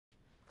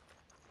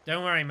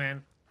Don't worry,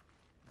 man.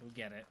 We'll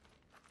get it.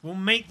 We'll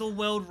make the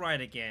world right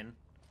again.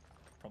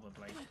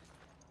 Probably.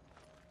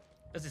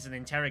 Is this an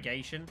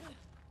interrogation?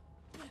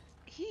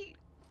 He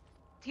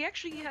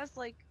actually has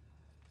like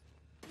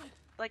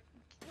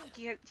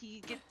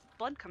he get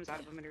blood comes out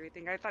of him and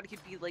everything. I thought he'd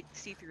be like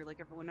see-through like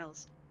everyone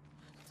else.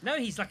 No,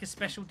 he's like a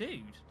special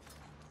dude.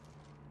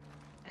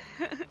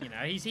 You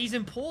know, he's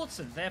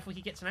important, therefore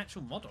he gets an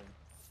actual model.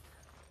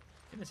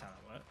 I think that's how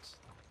that works.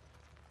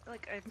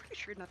 Like, I'm pretty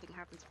sure nothing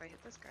happens if I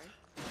hit this guy.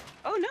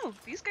 Oh no,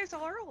 these guys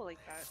all are all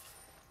like that.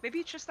 Maybe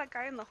it's just that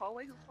guy in the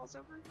hallway who falls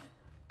over?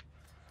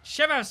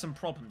 Chev has some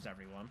problems,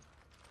 everyone.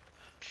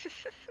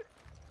 Let's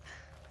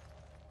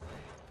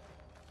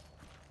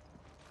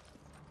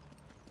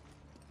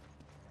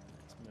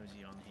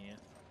mosey on here.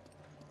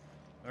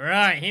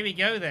 Alright, here we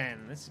go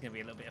then. This is going to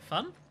be a little bit of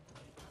fun.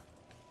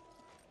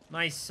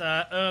 Nice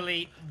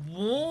early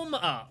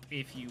warm-up,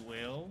 if you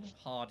will.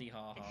 Hardy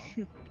ha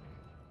ha.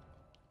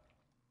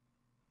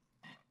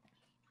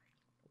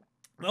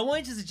 I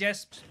wanted to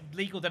suggest,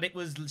 Legal, that it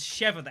was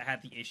Sheva that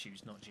had the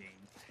issues, not Jean.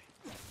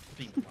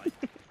 Being polite.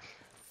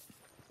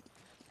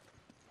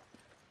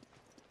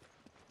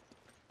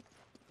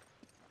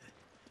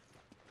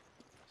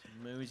 So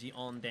mosey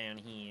on down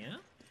here.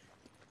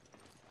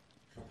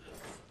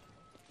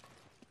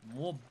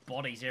 More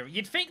bodies here.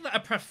 You'd think that a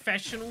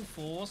professional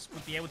force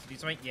would be able to do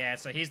something. Yeah,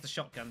 so here's the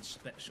shotgun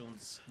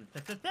specials.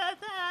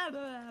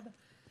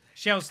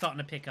 Shell's starting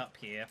to pick up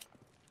here.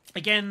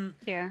 Again,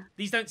 yeah.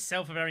 These don't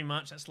sell for very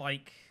much. That's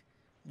like,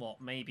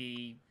 what,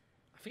 maybe...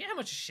 I forget how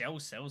much a shell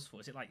sells for.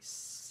 Is it like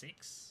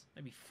 6?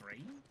 Maybe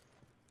 3?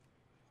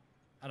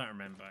 I don't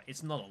remember.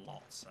 It's not a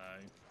lot, so...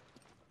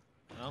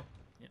 Well,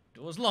 yeah,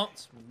 door's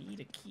locked. We need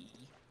a key.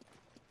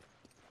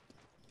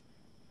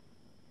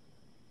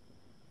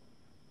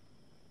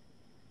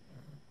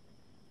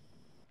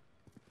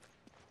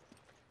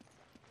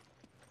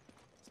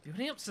 It's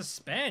building up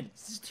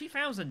suspense. This is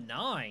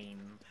 2009.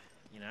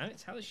 You know,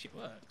 it's how this shit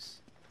works.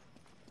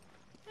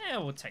 Yeah,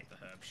 we'll take the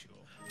herb, sure.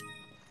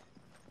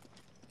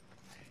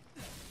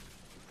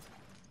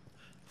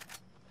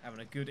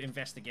 Having a good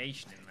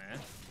investigation in there.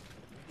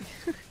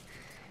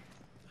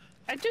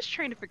 I'm just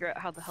trying to figure out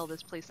how the hell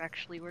this place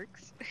actually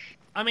works.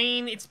 I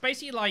mean, it's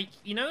basically like,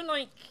 you know,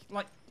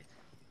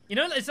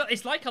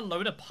 it's like a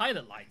load of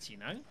pilot lights, you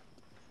know?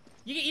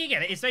 You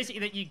get it. It's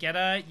basically that you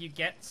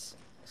get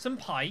some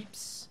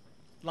pipes,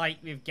 like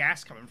with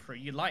gas coming through,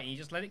 you light it and you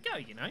just let it go,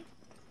 you know?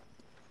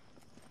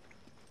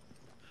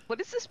 What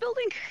is this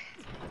building?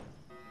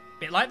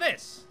 Bit like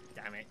this.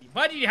 Damn it.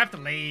 Why did you have to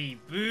leave?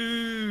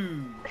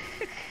 Boo!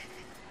 Guess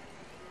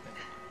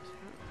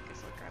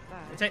I'll grab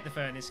that. We'll take the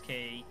furnace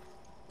key.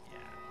 Yeah.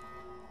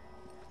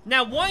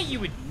 Now, why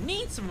you would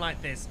need something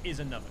like this is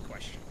another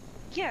question.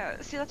 Yeah,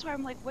 see, that's why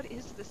I'm like, what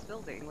is this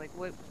building? Like,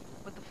 what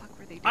the fuck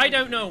were they doing? I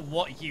don't know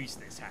what use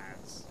this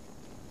has,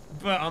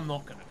 but I'm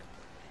not gonna.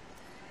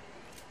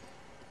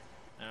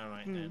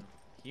 Alright then.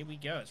 Here we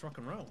go. It's rock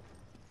and roll.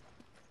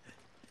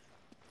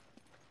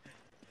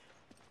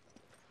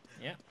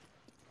 Yeah.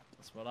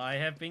 That's what I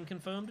have been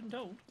confirmed and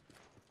told.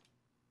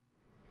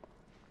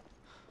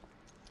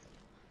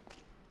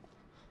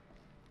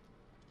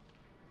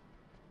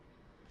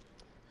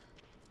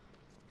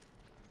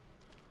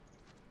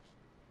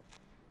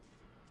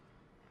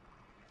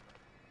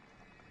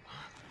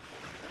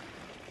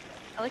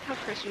 I like how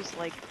Chris was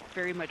like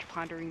very much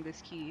pondering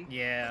this key.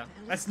 Yeah.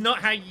 That's not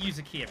how you use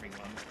a key,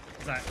 everyone.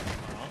 Is that...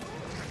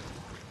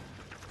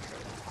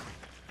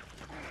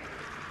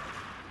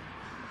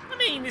 I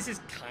mean, this is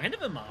kind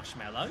of a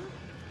marshmallow.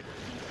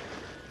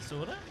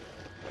 Sorta.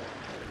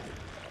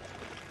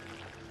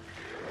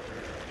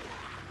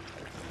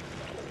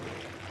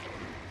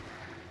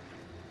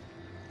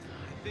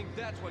 I think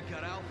that's what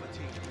got Alpha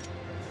Team.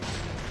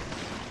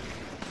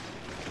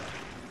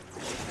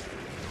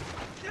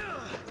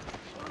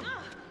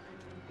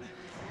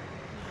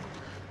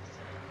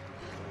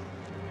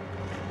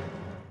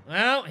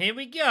 Well, here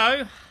we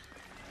go.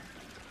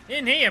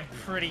 In here,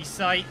 pretty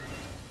sight.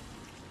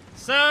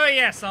 So,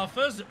 yes, our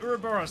first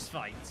Ouroboros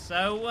fight.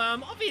 So,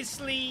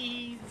 obviously,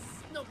 he's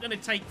not going to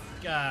take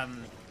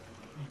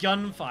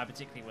gunfire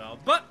particularly well.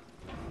 But,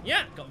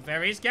 yeah, got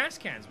various gas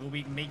cans. We'll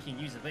be making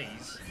use of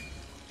these.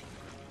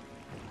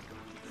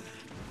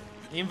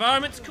 The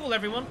environment's cool,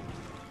 everyone.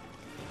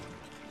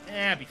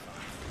 Yeah, be fine.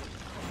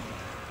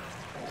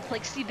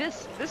 Like, see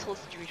this whole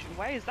situation.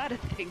 Why is that a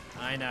thing?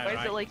 I know, Why right?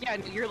 is it like, yeah,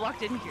 you're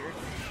locked in here?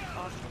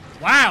 Awesome.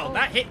 Wow, Oh.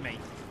 that hit me.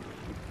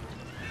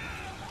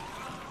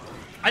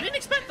 I didn't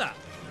expect that.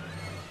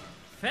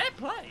 Fair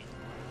play.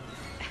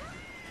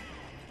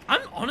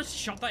 I'm honestly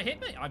shocked that hit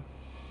me. I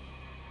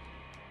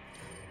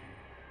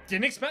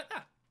didn't expect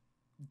that.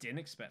 Didn't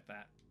expect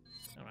that.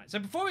 All right. So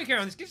before we go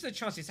on, this gives us a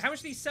chance. How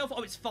much do these sell for?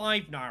 Oh, it's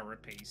 5 naira a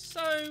piece.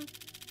 So,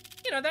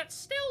 you know, that's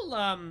still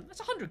that's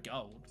 100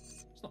 gold.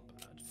 It's not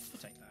bad.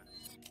 We'll take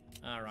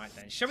that. All right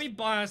then. Shall we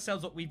buy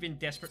ourselves what we've been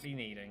desperately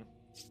needing?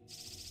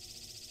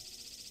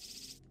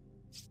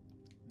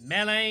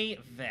 Melee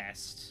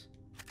vest.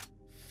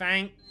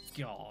 Thank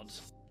God.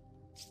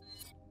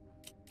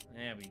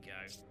 There we go.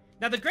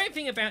 Now, the great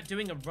thing about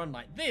doing a run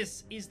like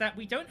this is that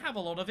we don't have a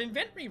lot of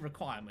inventory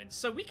requirements.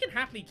 So we can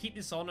happily keep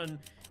this on, and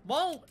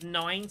while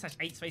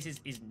 9/8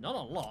 spaces is not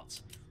a lot,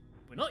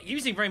 we're not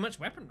using very much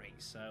weaponry.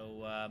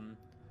 So,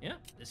 yeah,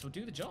 this will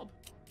do the job.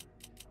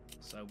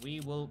 So we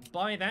will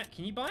buy that.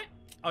 Can you buy it?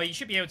 Oh, you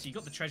should be able to. You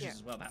got the treasures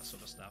as well, that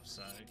sort of stuff.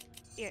 So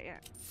yeah.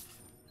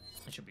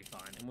 That should be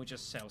fine. And we'll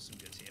just sell some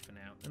goods here for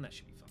now, and that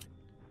should be fine.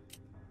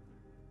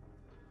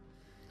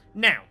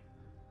 Now,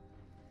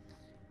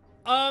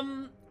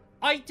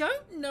 I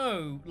don't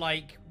know,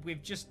 like,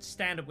 with just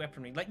standard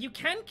weaponry. Like, you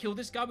can kill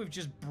this guy with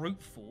just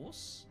brute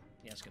force.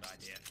 Yeah, that's a good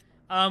idea.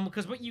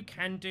 Because what you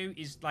can do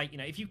is, like, you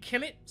know, if you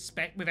kill it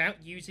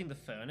without using the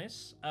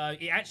furnace,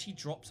 it actually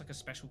drops, like, a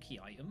special key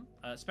item,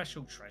 a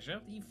special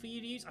treasure for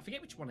you to use. I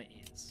forget which one it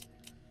is.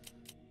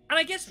 And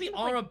I guess we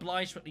are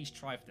obliged to at least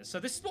try for this. So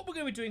this is what we're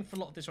going to be doing for a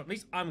lot of this run. At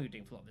least I'm going to be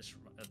doing for a lot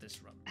of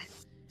this run.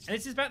 And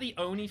this is about the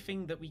only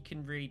thing that we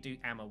can really do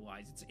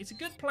ammo-wise. It's a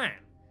good plan.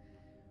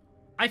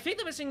 I think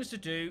the best thing to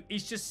do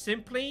is just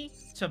simply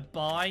to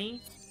buy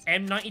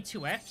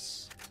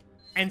M92Fs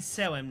and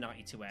sell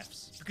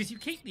M92Fs. Because you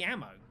keep the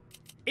ammo.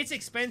 It's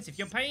expensive.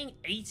 You're paying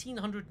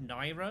 1,800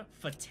 Naira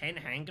for 10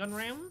 handgun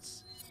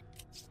rounds.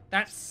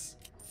 That's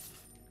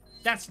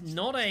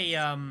not a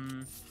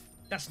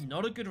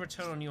good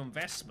return on your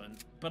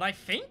investment, but I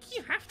think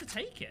you have to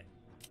take it.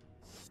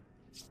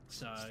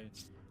 So,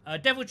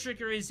 Devil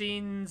Trigger is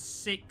in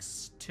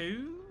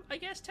 6.2, I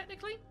guess,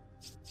 technically.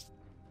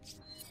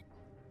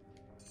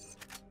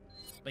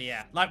 But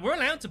yeah, like, we're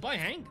allowed to buy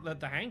the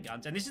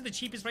handguns, and this is the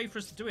cheapest way for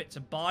us to do it, to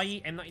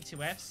buy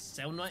M92Fs,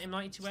 sell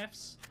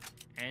M92Fs,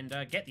 and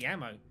get the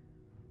ammo.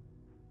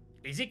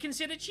 Is it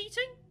considered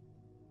cheating?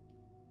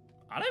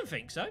 I don't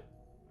think so.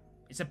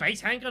 It's a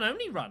base handgun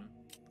only run.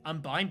 I'm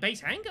buying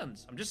base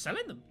handguns. I'm just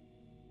selling them.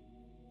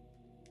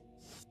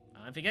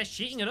 I don't think that's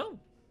cheating at all.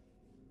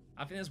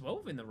 I think that's well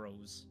within the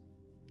rules.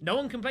 No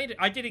one complained.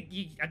 I did it.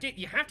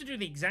 You have to do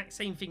the exact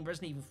same thing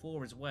Resident Evil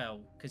 4 as well,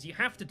 because you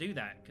have to do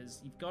that, because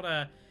you've got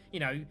to,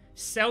 you know,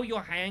 sell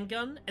your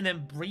handgun and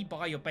then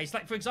rebuy your base.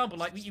 Like, for example,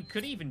 like what you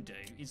could even do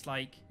is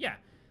like, yeah,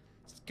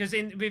 because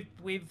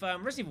with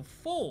Resident Evil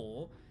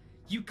 4.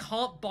 You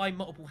can't buy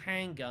multiple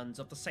handguns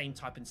of the same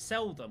type and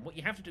sell them. What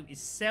you have to do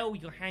is sell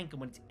your handgun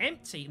when it's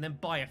empty and then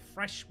buy a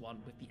fresh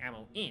one with the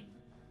ammo in.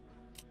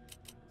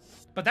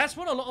 But that's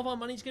what a lot of our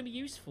money is going to be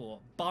used for.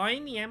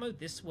 Buying the ammo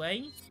this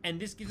way, and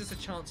this gives us a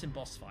chance in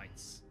boss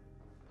fights.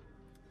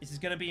 This is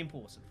going to be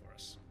important for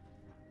us.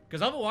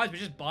 Because otherwise, we're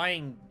just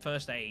buying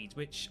first aids,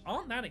 which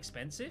aren't that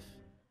expensive.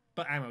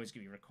 But ammo is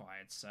going to be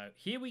required. So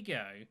here we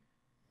go.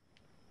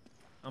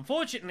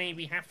 Unfortunately,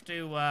 we have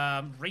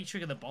to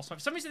re-trigger the boss fight.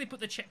 For some reason, they put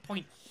the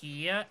checkpoint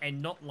here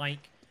and not,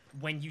 like,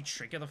 when you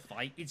trigger the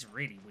fight. It's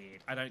really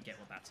weird. I don't get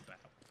what that's about.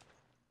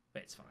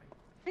 But it's fine.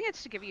 I think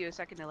it's to give you a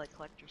second to, like,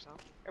 collect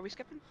yourself. Are we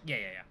skipping?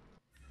 Yeah.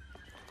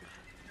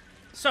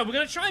 So, we're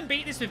going to try and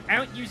beat this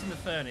without using the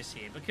furnace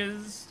here.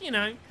 Because, you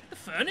know, the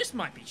furnace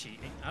might be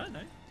cheating. I don't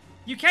know.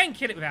 You can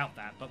kill it without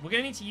that. But we're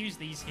going to need to use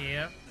these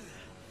here.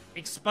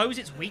 Expose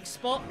its weak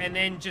spot. And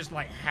then just,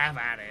 like, have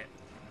at it.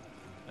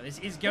 This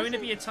is going to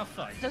be a tough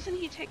fight. Doesn't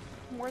he take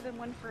more than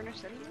one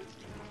furnace anyway?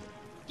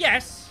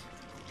 Yes.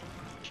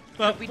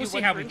 But we'll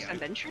see how we go. And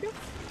then shoot him?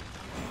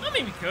 I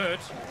mean, we could.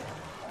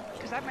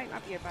 Because that might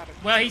not be about it.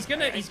 Well, he's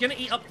gonna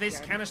eat up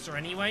this canister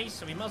anyway,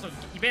 so we might as well.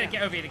 You better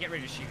get over here to get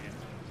ready to shoot him.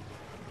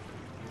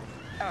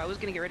 Oh, I was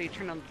gonna get ready to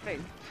turn on the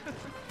thing.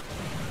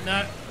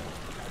 No.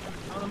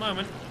 Not at the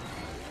moment.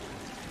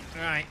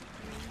 All right.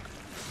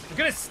 I'm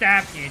gonna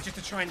stab here just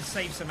to try and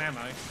save some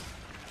ammo.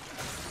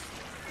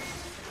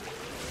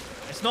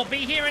 Let's not be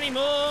here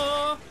anymore!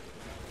 Ow.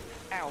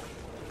 Oh,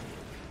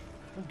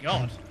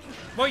 God.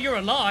 Well, you're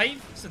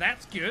alive, so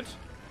that's good.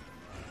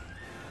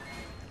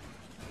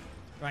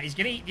 Right, he's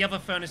gonna eat the other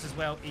furnace as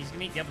well. He's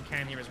gonna eat the other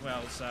can here as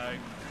well, so...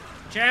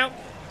 Watch out!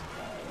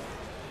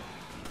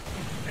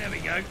 There we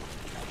go.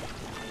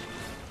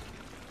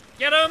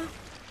 Get him!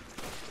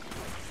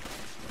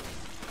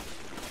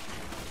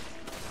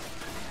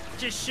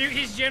 Just shoot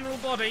his general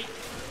body.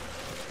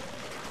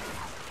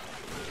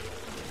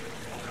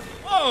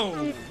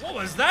 Whoa! What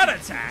was that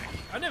attack?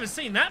 I've never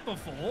seen that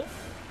before.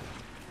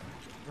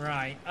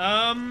 Right,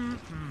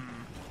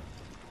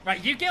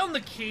 Right, you get on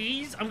the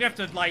keys. I'm gonna have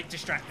to, like,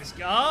 distract this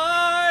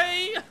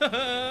guy.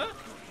 Oh,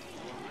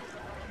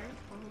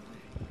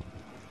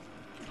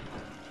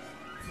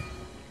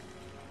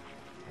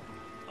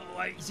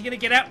 wait, is he gonna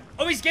get out?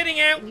 Oh, he's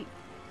getting out!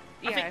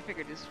 Yeah, I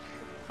figured this.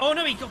 Oh,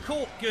 no, he got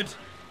caught. Good.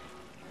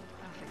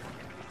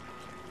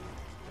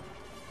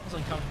 That's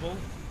uncomfortable.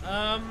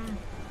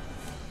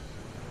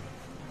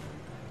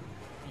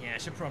 Yeah, I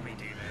should probably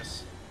do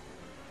this.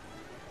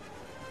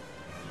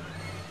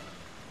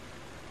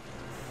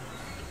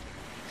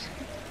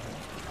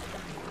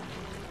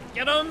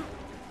 Get him!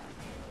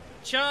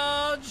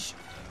 Charge!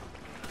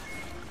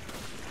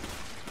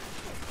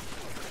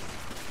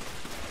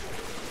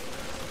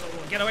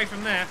 Oh, get away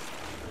from there.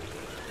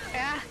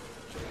 Ah.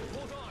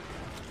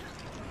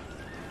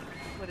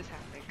 What is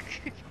happening?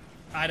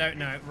 I don't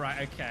know.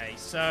 Right, okay.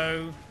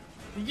 So,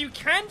 You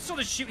can sort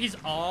of shoot his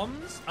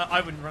arms.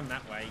 I wouldn't run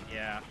that way.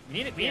 Yeah,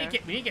 we need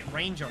to get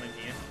range on him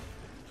here.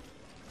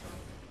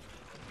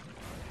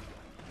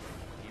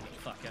 You little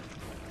fucker.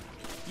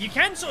 You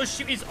can sort of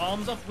shoot his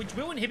arms off, which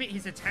will inhibit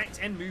his attacks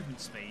and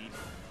movement speed,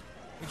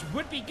 which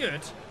would be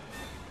good.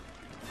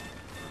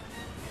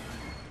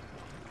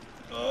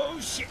 Oh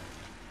shit!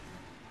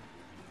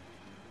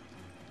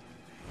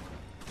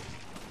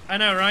 I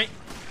know, right?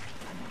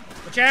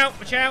 Watch out!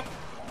 Watch out!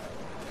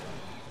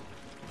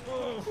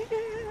 Oh.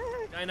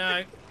 I know.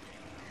 You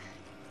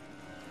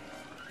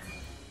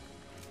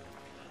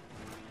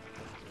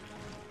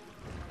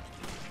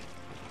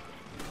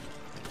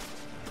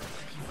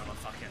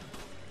motherfucker.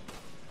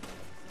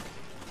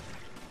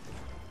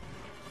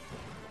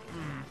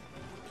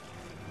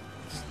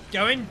 Just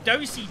going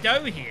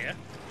do-si-do here.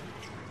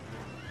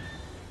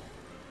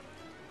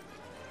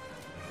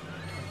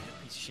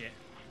 Piece of shit.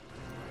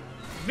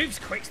 Moves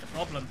quick's the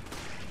problem.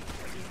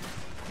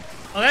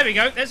 Oh, there we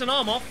go. There's an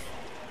arm off.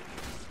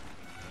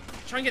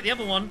 Try and get the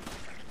other one.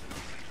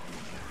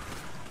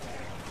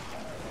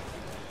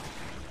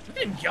 Look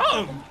at him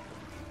go!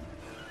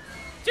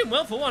 Doing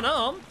well for one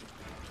arm.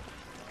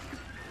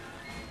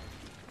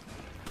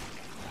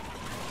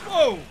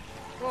 Whoa!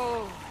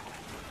 Whoa.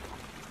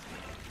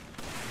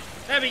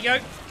 There we go.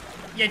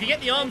 Yeah, if you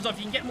get the arms off,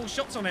 you can get more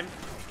shots on him.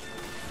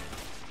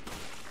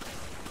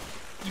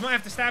 You might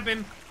have to stab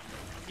him.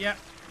 Yeah.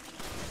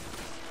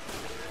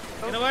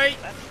 Get away.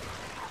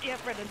 Yeah,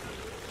 Brendan.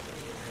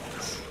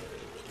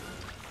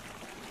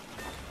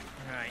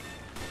 Right.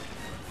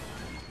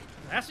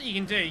 That's what you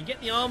can do. You get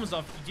the arms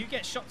off. You do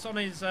get shots on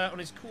his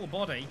core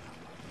body.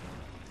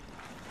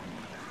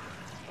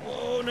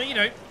 Oh no, you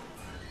don't.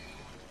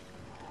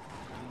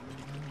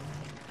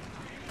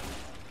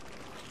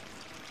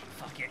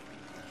 Fuck it.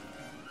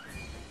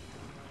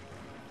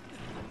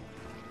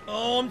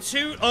 Oh, I'm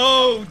too.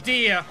 Oh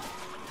dear.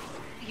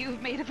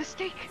 You've made a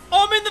mistake.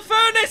 Oh, I'm in the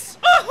furnace.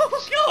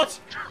 Oh god.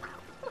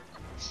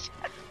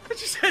 I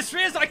just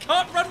realized I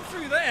can't run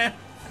through there.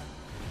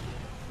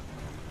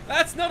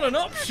 That's not an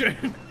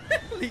option.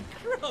 Holy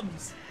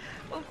crumbs.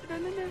 Oh, no.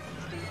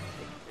 Stay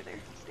there.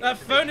 That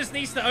furnace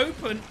needs to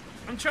open.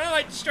 I'm trying to,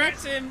 like,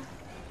 distract him.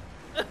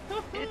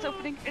 It's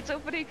opening. It's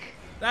opening.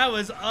 That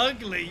was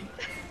ugly.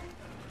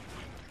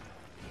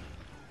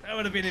 That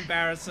would have been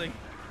embarrassing.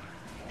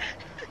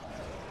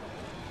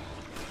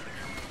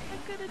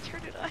 I'm gonna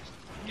turn it on.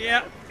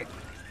 Yeah.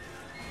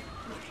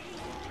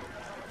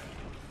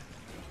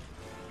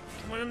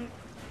 Come on.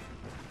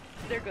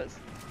 There it goes.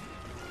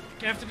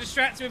 You have to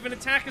distract him with an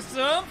attack or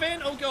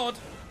something. Oh god.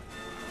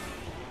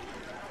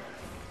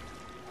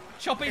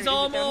 Chop his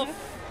arm off.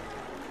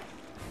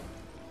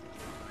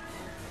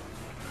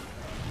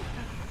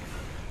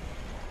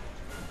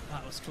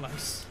 That was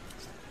close.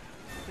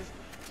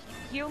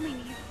 He only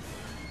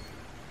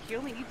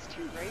needs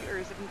two, right? Or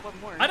is it one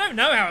more? I don't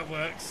know how it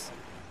works.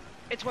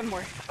 It's one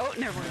more. Oh,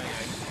 never mind.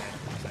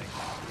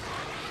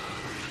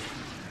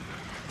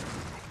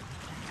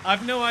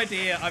 I've no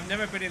idea. I've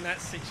never been in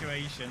that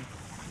situation.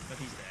 But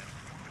he's dead.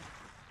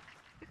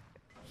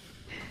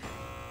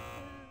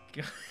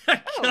 I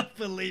can't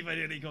believe I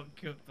nearly got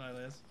cooked by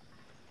this.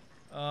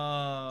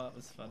 Oh, that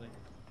was funny.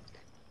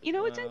 You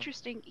know what's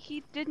interesting?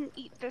 He didn't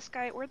eat this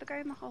guy or the guy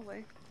in the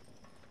hallway.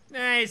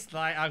 Nah, it's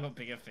like I've got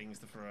bigger things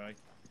to fry.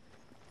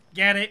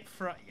 Get it?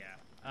 Fry? Yeah.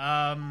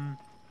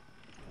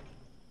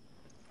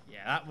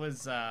 Yeah, that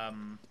was That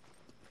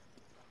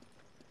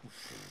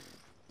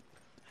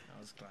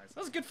was close. That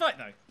was a good fight,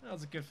 though. That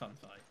was a good, fun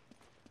fight.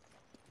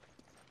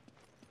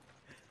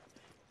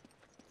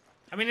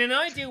 I mean, in an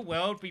ideal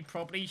world, we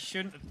probably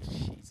shouldn't.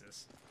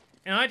 Jesus.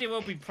 In an ideal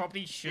world, we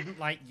probably shouldn't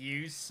like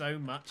use so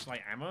much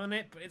like ammo on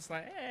it, but it's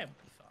like, we'll be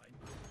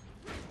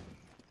fine.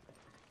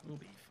 We'll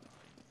be fine.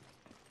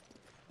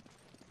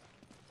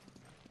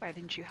 Why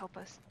didn't you help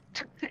us?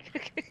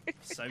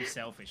 So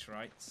selfish,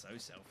 right? So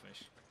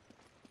selfish.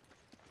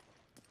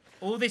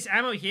 All this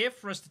ammo here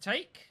for us to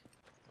take?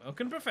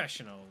 Welcome,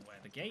 professional, where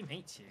the game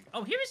hates you.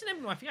 Oh, here is an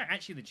emblem I think I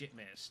actually legit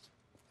missed.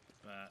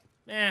 But,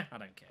 I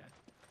don't care.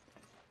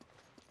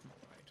 I'm not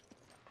worried.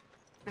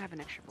 I have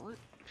an extra bullet.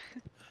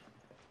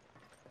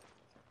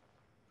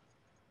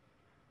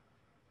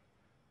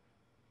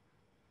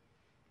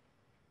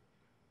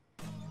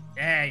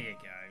 There you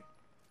go.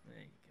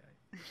 There you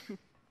go.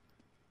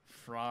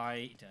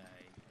 Friday.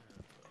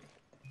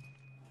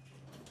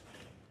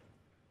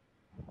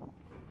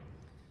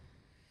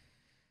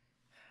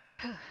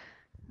 Oh, boy.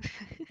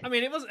 I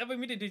mean,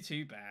 we didn't do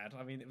too bad.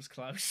 I mean, it was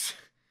close.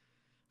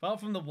 Apart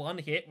from the one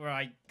hit where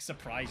I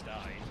surprise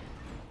died.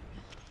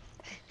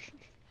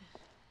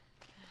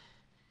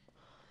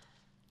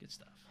 Good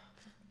stuff.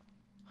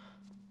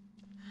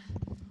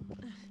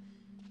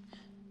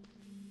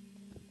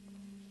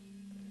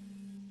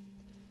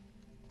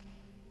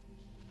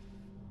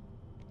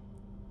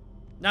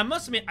 Now, I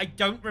must admit, I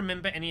don't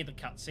remember any of the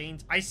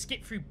cutscenes. I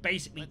skipped through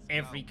basically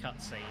every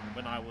cutscene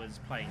when I was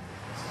playing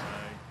this, so...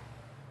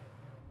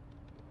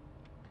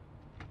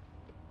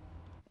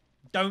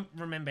 Don't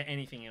remember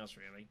anything else,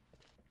 really.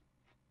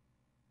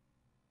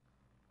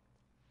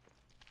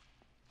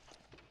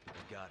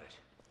 got it.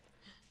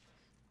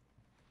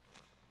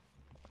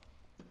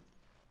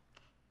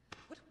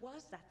 What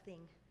was that thing?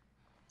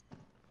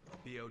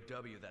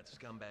 BOW that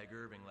scumbag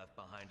Irving left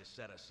behind to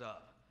set us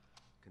up.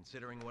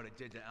 Considering what it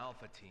did to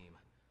Alpha Team,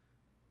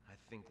 I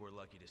think we're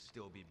lucky to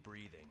still be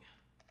breathing.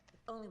 If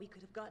only we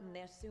could have gotten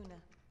there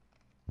sooner.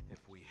 If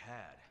we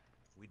had,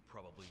 we'd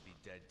probably be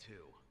dead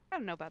too. I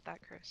don't know about that,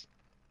 Chris.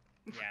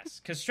 Yes,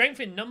 because strength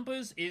in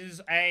numbers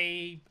is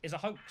a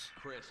hoax.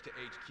 Chris to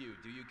HQ,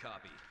 do you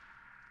copy?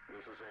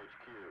 This is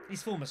HQ.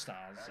 These former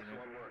stars, you know.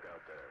 Excellent work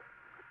out there.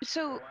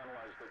 So, We'll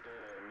analyze the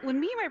data when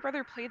me and my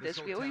brother played This this,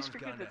 whole we always town's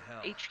figured gone that to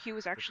hell. HQ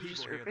was The actually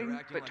just people here, they're Irving,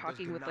 acting but like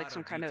talking those with like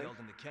some kind of detailed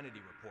in the Kennedy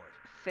report.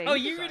 thing. Oh,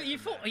 you Aside you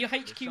from thought that, your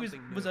there's HQ was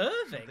something was new,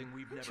 Irving? something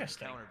we've never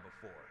Interesting. encountered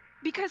before.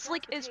 Because,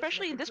 like, Transportation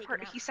especially in has this been part,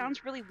 taken he out sounds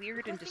too. really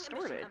weird and Requesting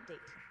a mission distorted.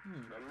 update.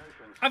 The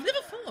mission's I've never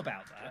planned. thought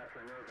about that.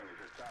 Capturing Irving is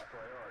your top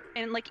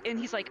priority. And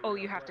he's like, oh,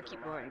 you have to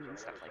keep going and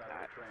stuff like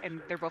that.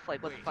 And they're both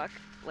like, what the fuck?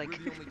 Like,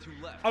 We're the only two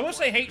left. I will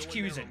say What, HQ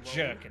going is a there alone?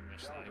 jerk in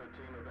this, though. Delta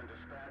team have been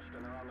dispatched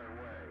and are on their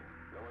way.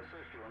 They'll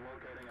assist you in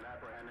locating and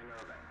apprehending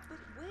Irving.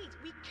 But wait,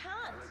 we I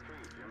can't!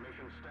 repeat, your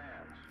mission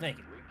stands. Thank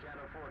you. We can't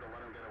afford to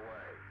let him get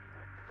away.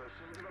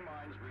 Proceed to the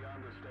mines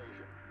beyond the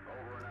station.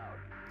 Over and out.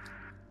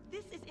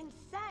 This is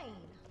insane!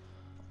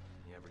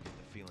 You ever get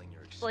the feeling you're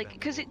like,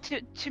 because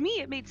expendable? to me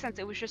it made sense.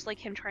 It was just like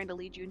him trying to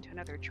lead you into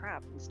another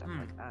trap and stuff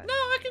like that. No,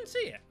 I can see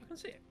it. I can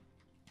see it.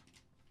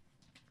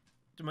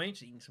 Do you mind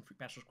just eating some fruit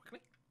pastels quickly?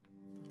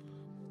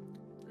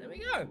 There we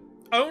go.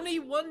 Only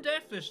one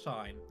death this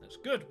time. That's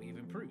good. We've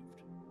improved.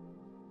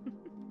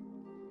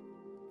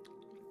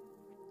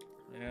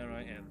 There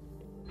I am.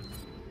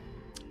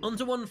 On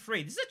to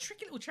 1-3. This is a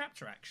tricky little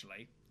chapter,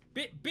 actually.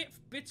 Bit,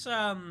 what's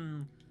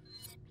the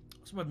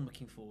word I'm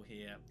looking for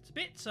here? It's a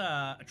bit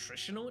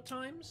attritional at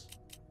times.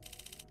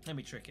 Can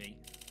be tricky.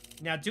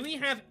 Now, do we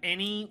have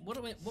any?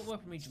 What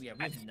weaponry do we have?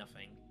 We have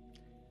nothing.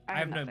 I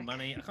have no nothing.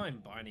 money. I can't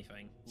even buy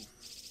anything. Oof.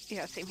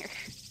 Yeah, same here.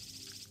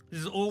 This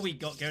is all we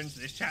got going to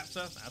this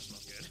chapter. That's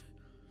not good.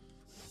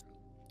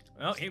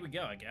 Well, here we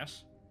go, I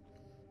guess.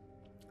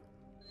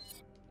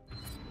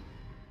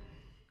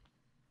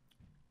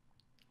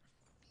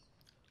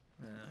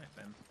 Alright,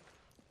 then.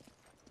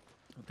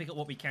 We'll pick up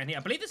what we can here. I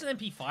believe there's an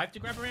MP5 to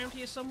grab around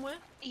here somewhere.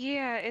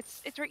 Yeah,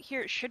 it's right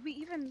here. Should we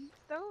even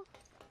though?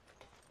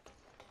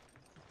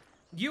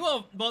 You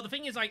are... Well, the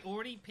thing is, I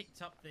already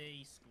picked up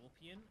the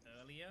Scorpion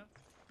earlier.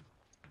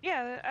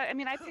 Yeah, I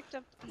mean, I picked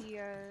up the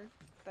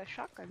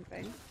shotgun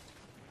thing.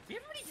 We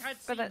haven't really had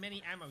But seen that-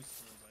 many ammo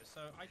stores,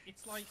 though, so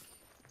it's like...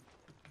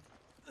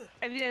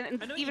 I mean,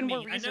 and I know even what you more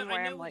mean. reason I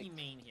why know I'm what like, you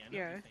mean here. I know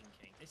yeah. what you're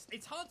thinking.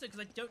 It's hard to, because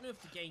I don't know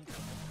if the game...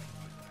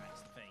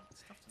 That's the thing.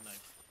 It's tough to know.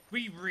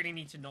 We really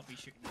need to not be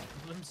shooting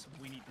problems.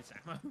 We need this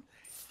ammo.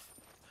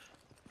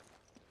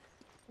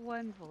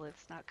 one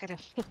bullet's not gonna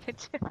make a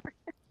difference.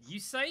 You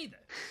say this.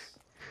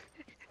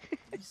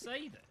 You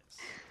say this.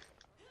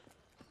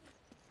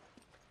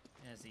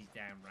 There's these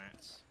damn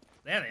rats.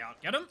 There they are.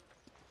 Get them.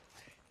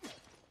 There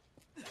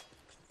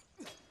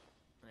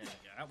we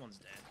go. That one's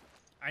dead.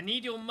 I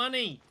need your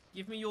money.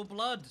 Give me your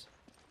blood.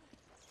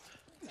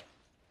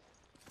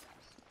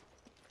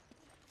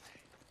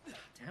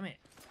 Damn it.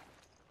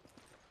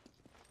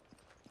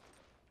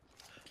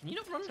 Can you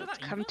not run So to it's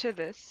that come either? to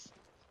this.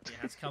 It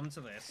has come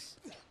to this.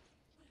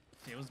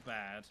 Feels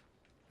bad.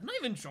 I'm not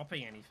even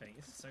dropping anything.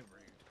 This is so rude.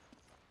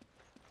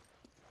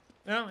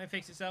 No, it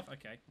fixed itself.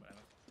 Okay, whatever.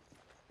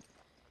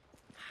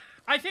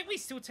 I think we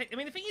still take... I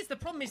mean, the thing is, the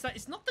problem is that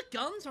it's not the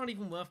guns aren't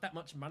even worth that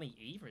much money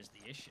either is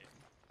the issue.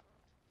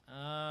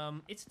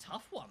 It's a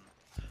tough one.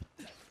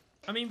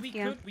 I mean, we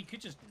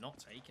could just not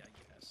take it, I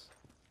guess.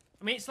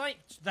 I mean, it's like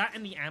that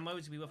and the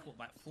ammos we were for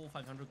about 400 or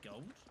 500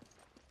 gold.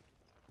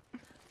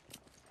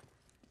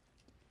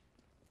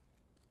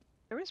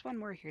 There was one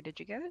more here. Did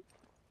you get it?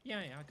 Yeah,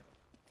 I got it.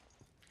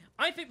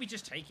 I think we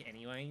just take it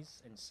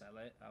anyways and sell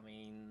it. I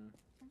mean...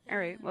 All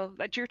right. Well,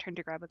 that's your turn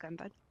to grab a gun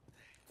then.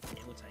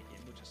 Yeah, we'll take it.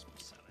 We'll just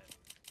sell it.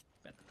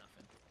 Better than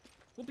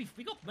nothing.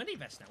 We got money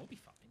vests now. We'll be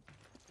fine.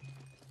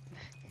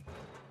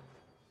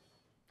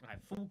 I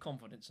have full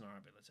confidence in our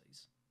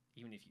abilities,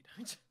 even if you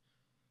don't.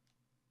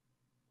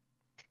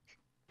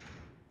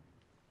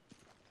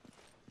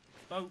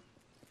 Boat.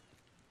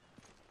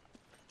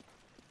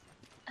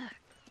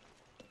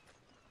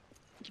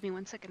 Give me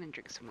 1 second and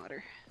drink some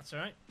water. That's all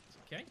right. It's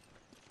okay.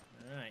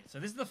 All right. So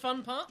this is the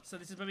fun part. So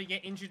this is where we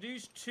get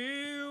introduced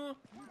to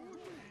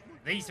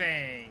these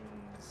things.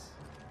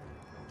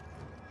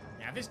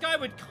 Now, if this guy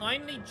would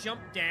kindly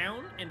jump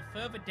down and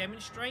further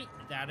demonstrate,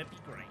 that'd be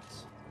great.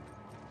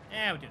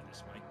 Yeah, we'll do it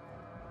this way.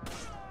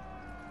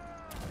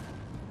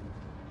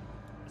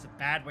 That's a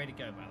bad way to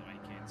go, by the way,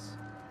 kids.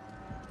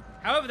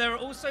 However, there are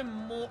also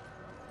more...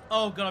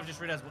 Oh, God, I've just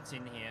realized what's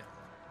in here.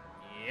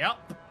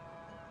 Yep.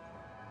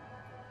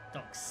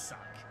 Dogs suck.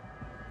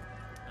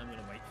 I'm going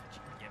to wait for you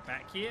to get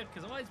back here,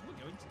 because otherwise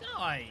we're going to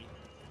die.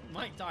 We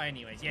might die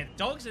anyways. Yeah, the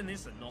dogs in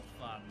this are not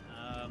fun.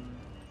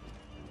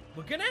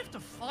 We're going to have to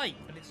fight,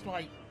 but it's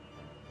like...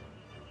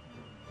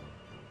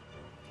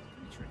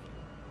 It's pretty tricky.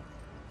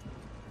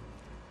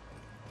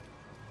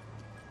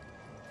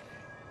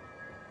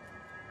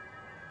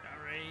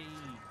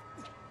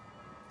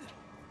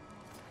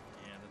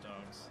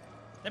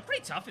 They're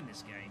pretty tough in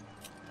this game.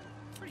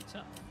 Pretty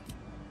tough.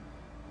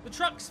 The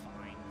truck's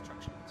fine. The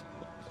truck should be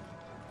tough.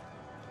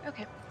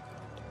 Okay.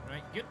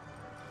 Right, good.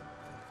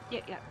 Yeah.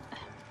 Alright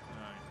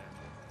then.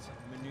 Let's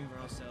maneuver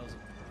ourselves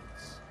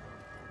upwards.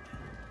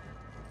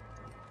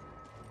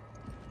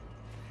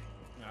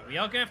 Right, we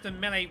are going to have to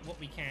melee what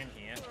we can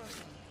here.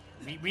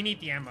 We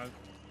need the ammo.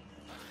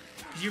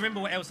 Because you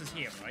remember what else is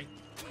here, right?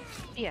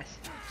 Yes.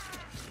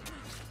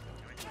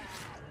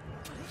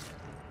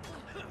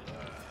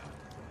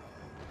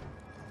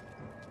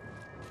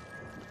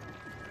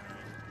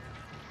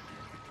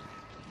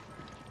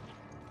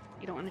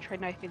 You don't want to try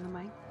knifing the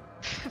mine?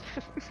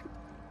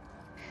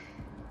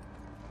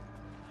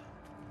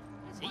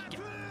 Where's he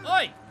going?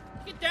 Oi!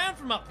 Get down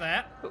from up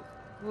there!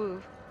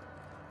 Woo.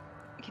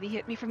 Can he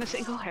hit me from this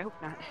angle? I hope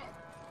not.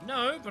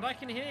 No, but I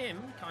can hit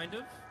him, kind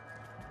of.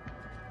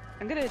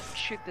 I'm gonna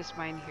shoot this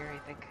mine here, I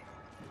think.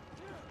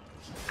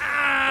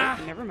 Ah!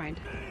 Oh, never mind.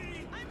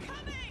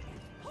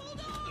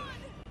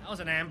 That was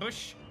an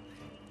ambush.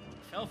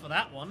 Fell for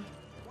that one.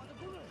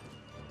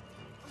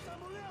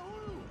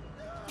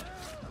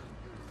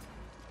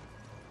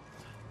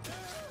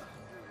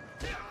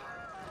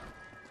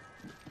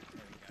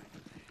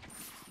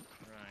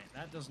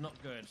 That does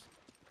not good.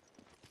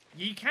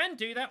 You can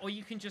do that, or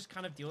you can just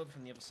kind of deal it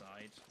from the other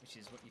side, which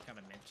is what you're kind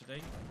of meant to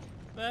do.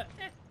 But,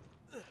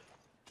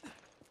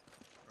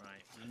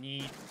 Right, we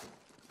need...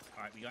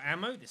 Alright, we got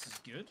ammo. This is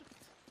good.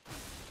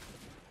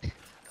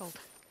 Gold.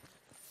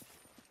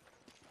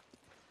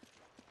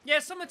 Yeah,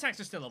 some attacks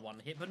are still a one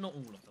hit, but not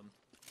all of them.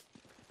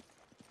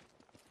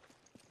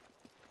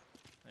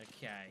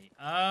 Okay.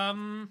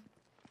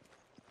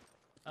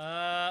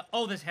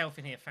 Oh, there's health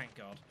in here, thank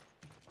God.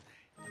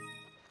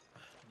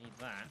 Need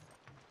that.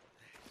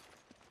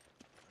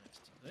 Let's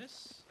do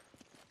this.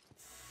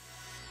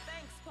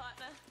 Thanks,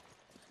 partner.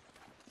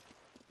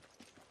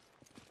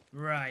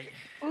 Right.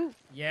 Ooh.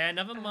 Yeah,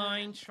 never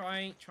mind.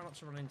 Try not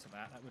to run into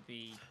that. That would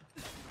be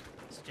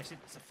suggested.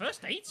 It's a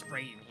first aid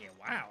spray in here.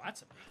 Wow,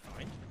 that's a big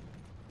find.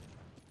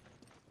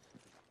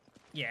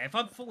 Yeah, if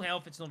I'm full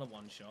health, it's not a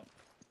one shot.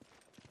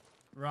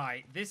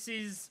 Right, this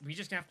is... We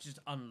just have to just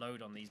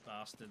unload on these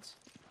bastards.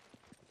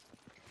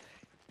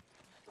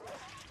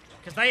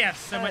 Because they have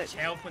so much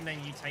health when they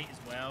mutate as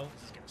well.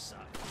 This is going to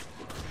suck.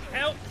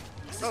 Help!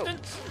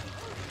 Assistance!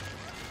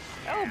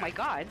 Oh my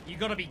god. You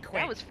got to be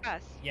quick. That was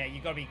fast. Yeah, you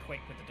got to be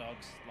quick with the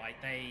dogs.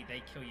 Like, they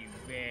kill you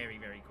very,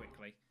 very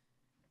quickly.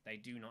 They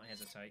do not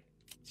hesitate.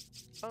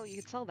 Oh,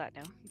 you can sell that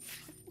now.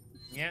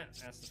 Yeah,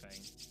 that's the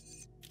thing.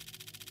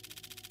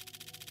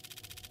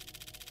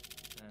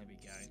 There we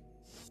go.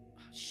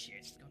 Oh,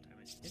 shit. God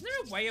damn it. Isn't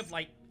there a way of,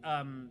 like,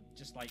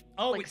 just like...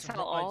 Oh, like it's,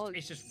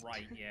 it's just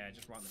right. Yeah,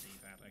 just right on the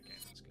D-pad. Okay,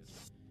 that's good.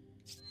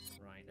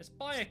 Right, let's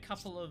buy a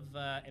couple of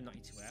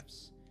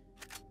M92Fs.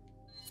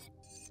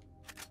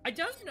 I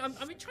don't know. I'm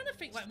trying to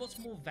think, like, what's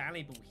more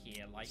valuable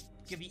here? Like,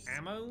 give the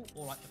ammo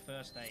or, like, the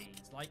first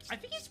aids? Like, I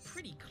think it's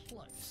pretty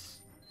close.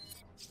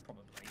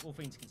 Probably, all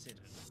things considered.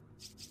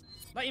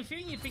 Like, in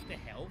theory, you'd think the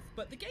health,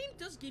 but the game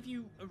does give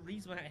you a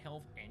reasonable amount of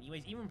health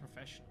anyways, even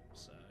professional,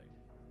 so...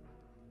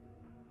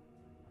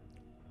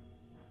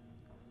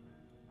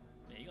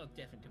 Yeah, you gotta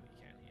definitely do what you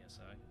can here,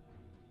 so...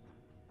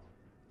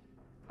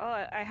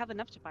 Oh, I have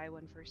enough to buy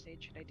one first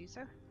aid. Should I do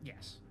so?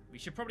 Yes. We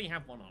should probably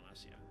have one on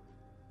us, yeah.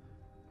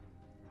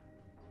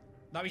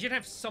 Like, we should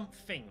have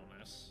something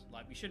on us.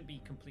 Like, we shouldn't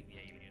be completely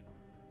alien.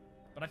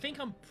 But I think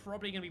I'm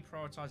probably going to be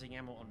prioritizing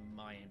ammo on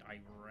my end, I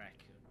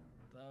reckon.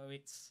 Though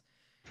it's...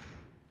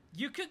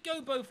 You could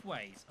go both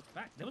ways. Oh,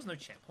 back. There was no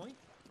checkpoint.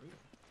 Brutal.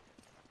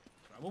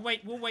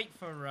 Right, we'll wait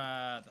for the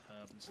herb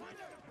and stuff.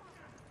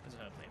 There's a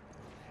herb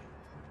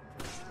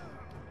there.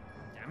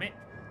 Damn it.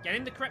 Get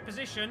in the correct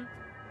position.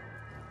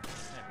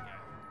 There we go.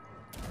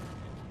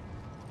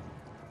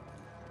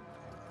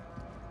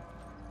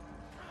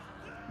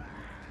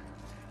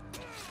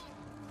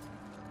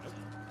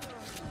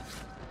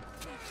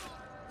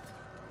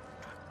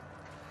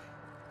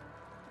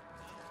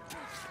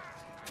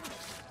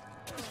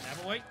 Have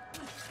a wait.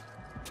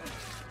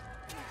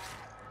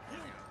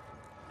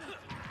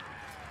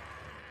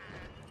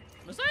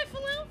 Was I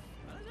full health?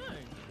 I don't know.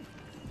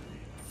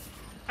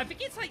 I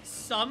think it's like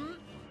some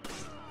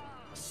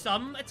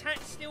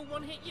attacks still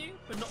one hit you,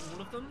 but not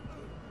all of them.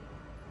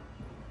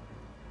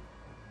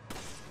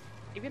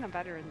 Even a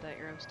veteran, the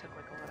arrows took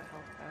like a lot of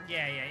health though.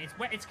 Yeah, it's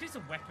because it's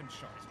a weapon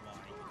shot is why.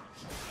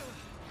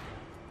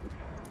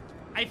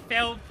 I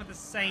fell for the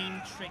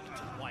same trick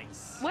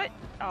twice. What?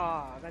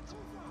 Oh, that's me.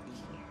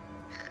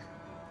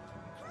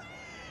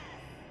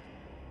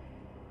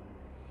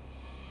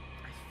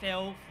 I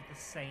fell for the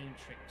same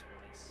trick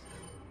twice.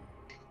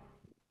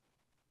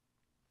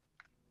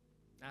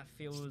 That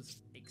feels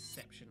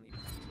exceptionally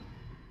bad.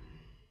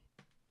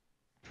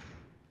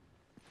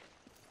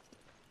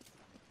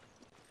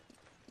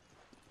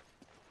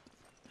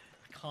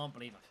 I can't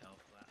believe I fell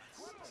for that.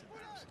 That's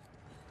embarrassing.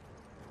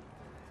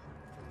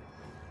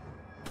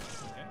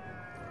 Okay.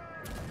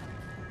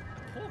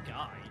 Poor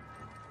guy.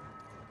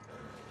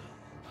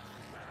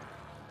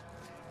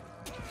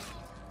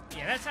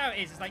 Yeah, that's how it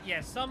is. It's like,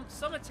 yeah, some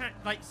attack,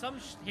 like some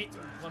hits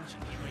one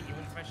should make you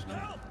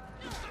unprofessional.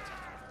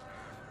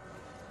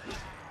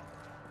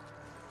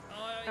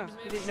 Oh,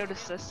 you didn't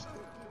notice this.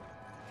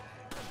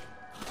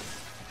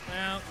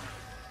 Well,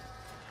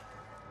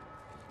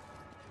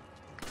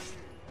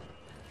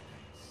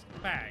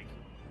 bag.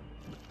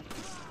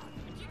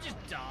 Did you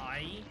just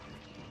die?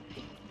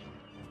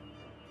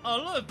 Oh,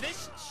 look,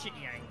 this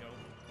shitty angle.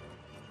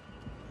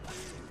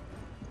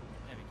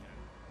 There we go.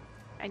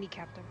 I need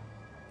Captain.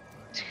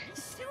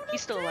 He's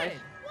still alive.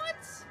 What?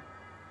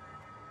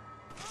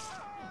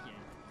 Yeah.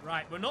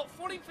 Right, we're not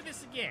falling for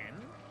this again.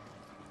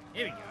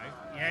 Here we go.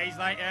 Yeah,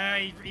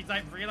 he's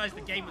like realized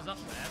the game was up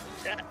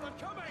there.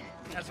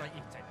 That's right,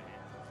 you can take the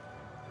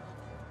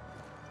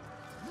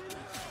hit.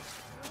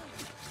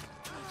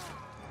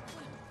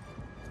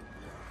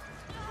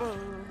 Oh.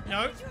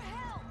 No.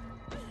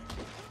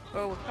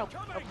 Oh, help.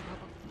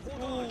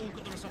 Oh,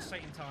 got the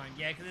resuscitating time.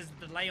 Yeah, because there's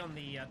a delay on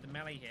the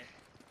melee hit.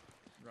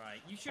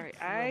 Right, you should. Alright,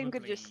 probably... I'm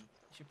gonna just. You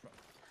should probably...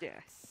 Yeah.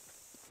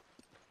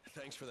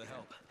 Thanks for the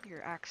help.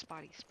 Your Axe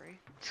body spray.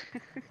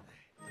 Right.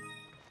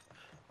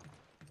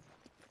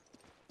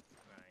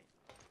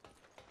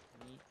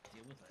 Let me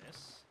deal with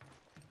this.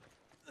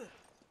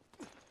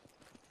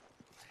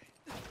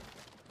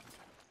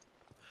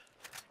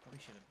 Probably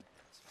should have.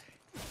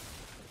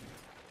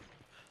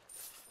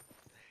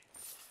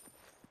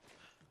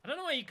 I don't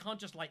know why you can't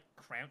just like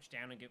crouch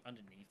down and go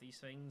underneath these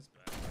things,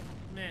 but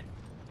meh. Head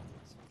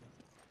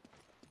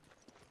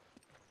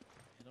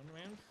on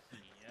around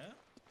here.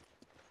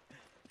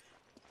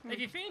 If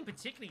you're feeling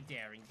particularly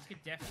daring, you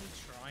could definitely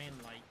try and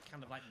like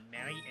kind of like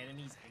melee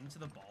enemies into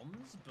the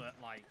bombs, but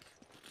like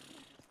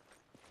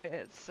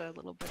It's a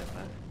little bit of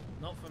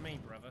a. not for me,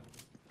 brother.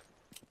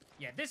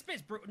 Yeah, this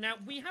bit's brutal. Now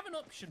we have an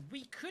option.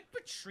 We could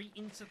retreat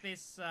into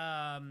this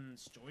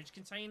storage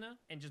container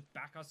and just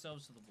back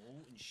ourselves to the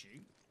wall and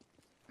shoot.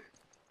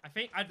 I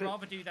think I'd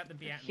rather do that than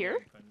be out in the Here?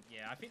 open.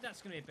 Yeah, I think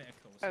that's gonna be a better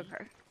call.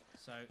 Okay.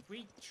 So if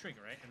we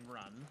trigger it and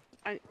run,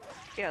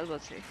 Yeah,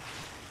 let's see.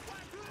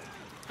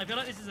 I feel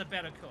like this is a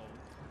better call.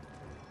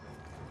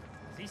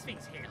 These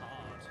things hit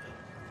hard.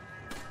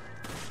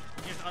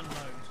 You just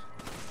unload.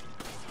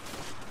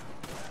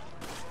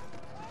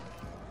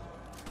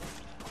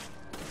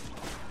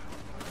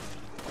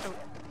 Oh.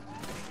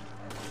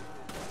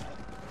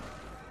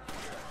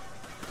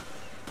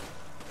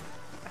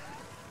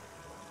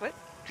 What?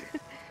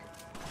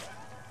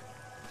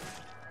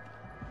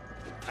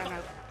 I'm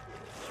out.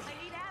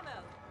 I need ammo.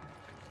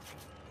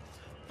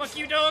 Fuck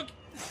you, dog!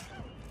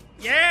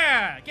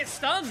 Yeah! Get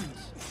stunned!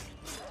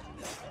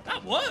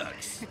 That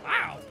works!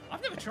 Wow!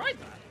 I've never tried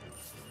that.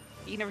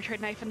 You never tried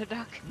knife in the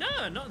duck?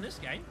 No, not in this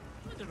game.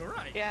 I did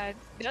alright. Yeah,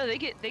 no, they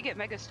get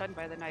mega stunned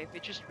by the knife.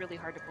 It's just really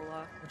hard to pull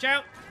off. Watch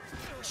out!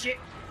 Shit!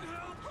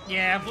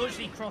 Yeah,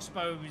 unfortunately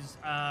crossbows,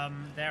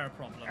 they're a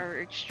problem. Are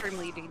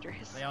extremely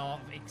dangerous. They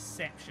are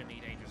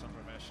exceptionally dangerous on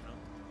professional.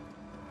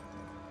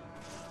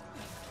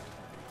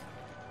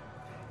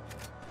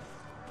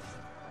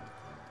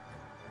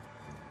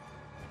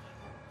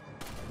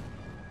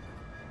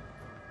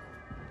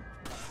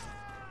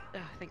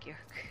 Thank you.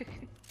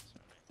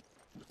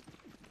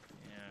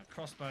 Yeah,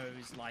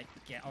 crossbows, like,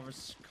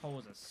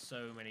 cause us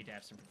so many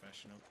deaths in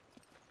professional.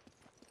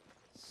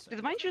 So...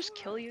 Did mine just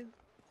kill you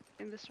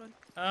in this one?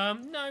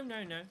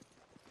 No.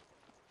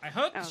 I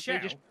heard the Oh, they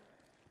shout. just-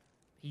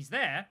 He's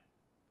there.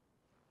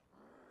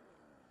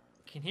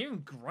 Can hear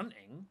him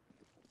grunting.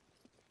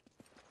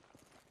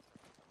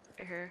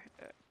 Here.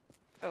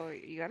 Oh,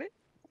 you got it?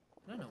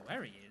 I don't know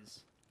where he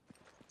is.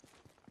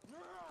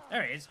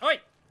 There he is. Oi!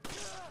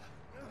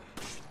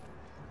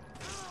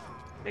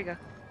 There you go.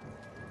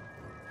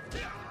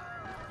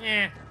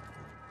 Yeah.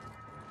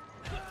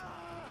 There we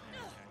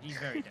go. He's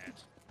very dead.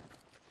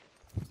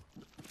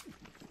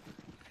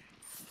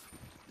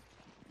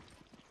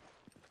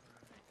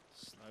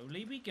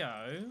 Slowly we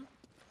go.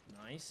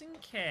 Nice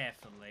and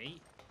carefully.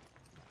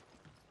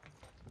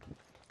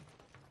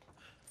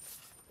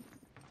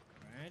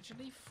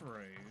 Gradually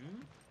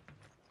through.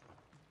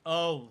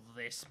 Oh,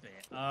 this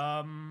bit. Just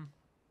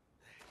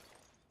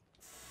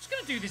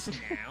gonna do this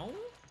now.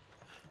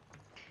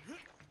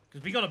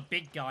 Because we got a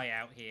big guy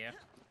out here.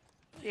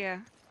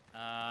 Yeah.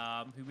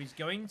 Who is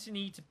going to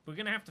need to... We're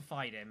going to have to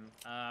fight him.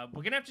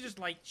 We're going to have to just,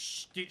 like,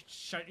 shoot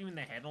him in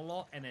the head a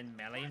lot and then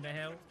melee him to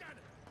hell.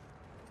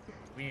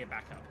 We need to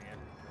back up here.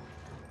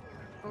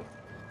 Oh.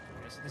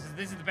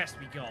 This is the best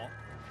we got.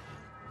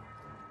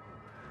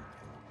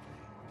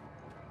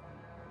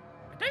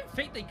 I don't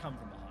think they come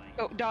from behind.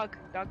 Oh, dog.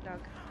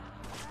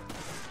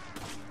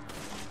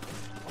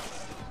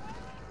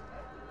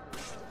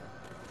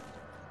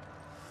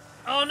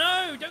 Oh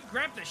no! Don't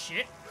grab the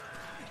shit!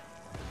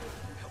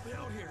 Help me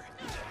out here.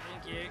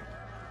 Thank you.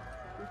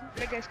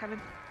 Big guy's coming.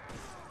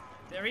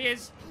 There he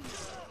is.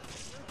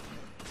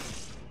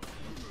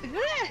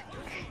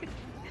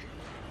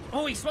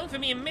 Oh, he swung for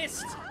me and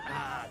missed!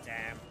 Ah,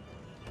 damn.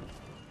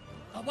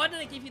 Oh, why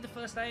didn't I give you the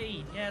first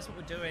aid? Yeah, that's what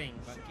we're doing.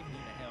 But I'm giving you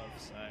the health,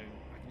 so I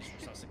can just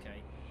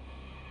resuscitate.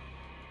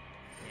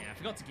 Yeah, I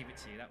forgot to give it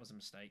to you. That was a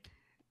mistake.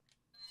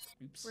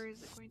 Oops. Where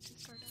is it going to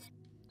start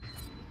at?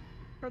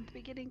 From the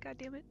beginning,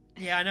 goddammit.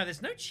 Yeah, I know.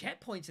 There's no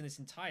checkpoints in this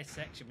entire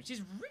section, which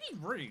is really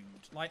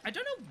rude. Like, I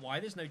don't know why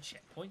there's no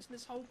checkpoints in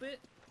this whole bit.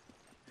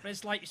 But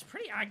it's like, it's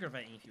pretty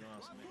aggravating if you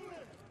ask me.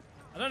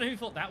 I don't know who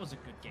thought that was a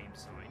good game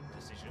design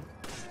decision.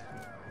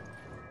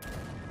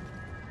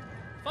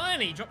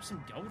 Finally, he dropped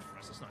some gold for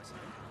us. That's nice of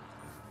him.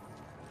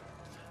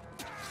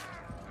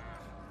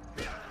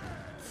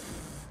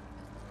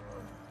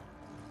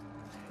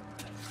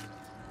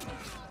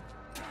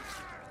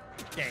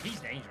 Yeah, he's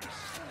dangerous.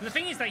 And the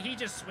thing is that he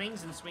just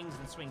swings and swings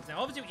and swings. Now,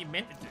 obviously what you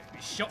meant to do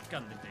is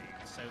shotgun the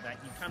dude, so that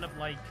you kind of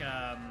like,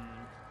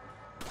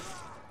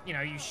 you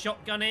know, you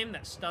shotgun him,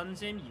 that stuns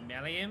him, you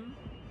melee him.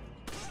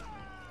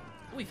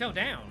 Oh, he fell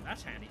down.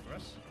 That's handy for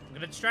us. I'm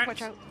gonna distract.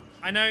 Watch out.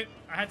 I know.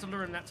 I had to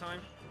lure him that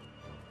time.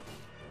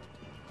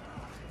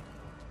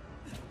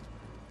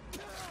 Oh,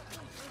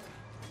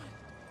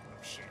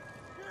 shit.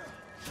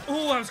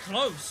 Oh, that was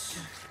close.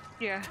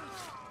 Yeah.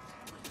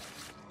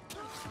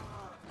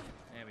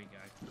 There we go.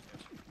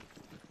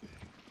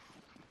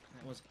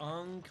 That was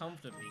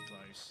uncomfortably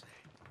close.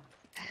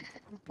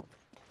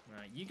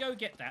 Right, you go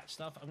get that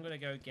stuff. I'm gonna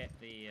go get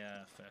the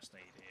first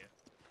aid here.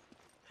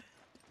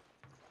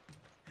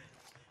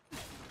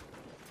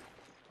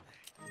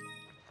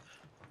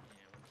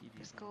 Yeah, we'll keep you.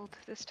 There's gold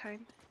this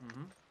time.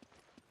 Mm-hmm.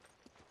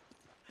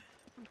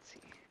 Let's see.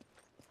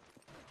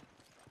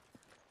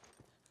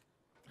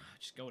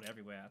 Just gold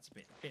everywhere. That's a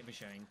bit of a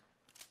shame.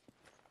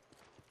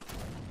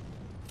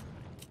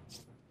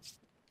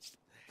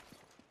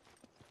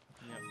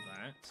 You have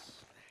that.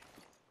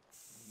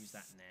 Use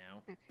that now.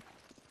 Okay.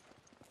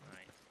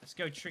 Right, let's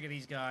go trigger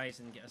these guys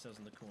and get ourselves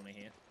in the corner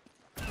here.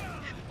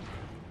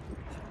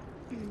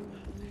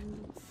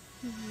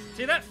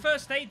 See that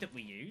first aid that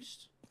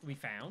we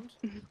found?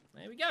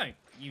 There we go.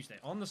 Used it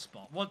on the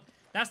spot. Well,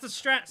 that's the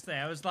strats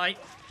there. I was like,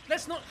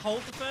 let's not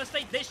hold the first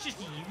aid. Let's just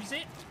use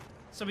it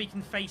so we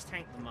can face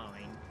tank the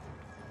mine.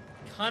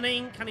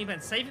 Cunning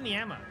plan. Saving the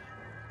ammo.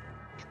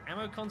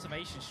 Ammo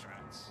conservation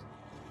strats.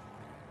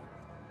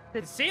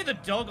 See the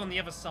dog on the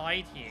other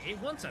side here? It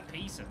wants a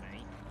piece of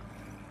me.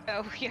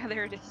 Oh, yeah,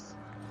 there it is.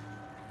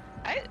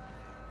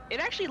 It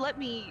actually let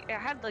me... It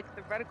had, like,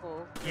 the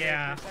reticle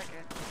Yeah. for a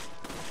second.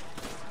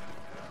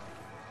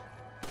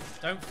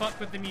 Don't fuck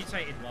with the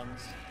mutated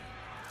ones.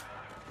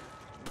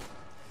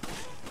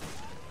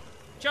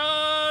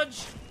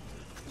 Charge!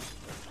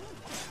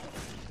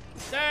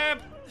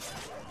 Stab!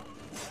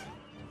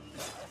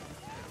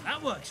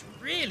 That works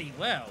really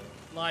well.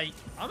 Like,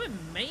 I'm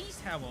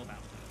amazed how well that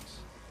works.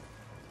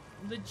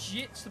 I'm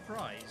legit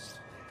surprised.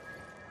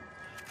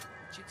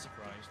 Legit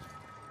surprised.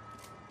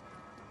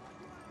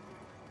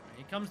 Right,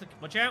 here comes the...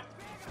 Watch out!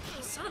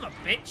 Son of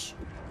a bitch!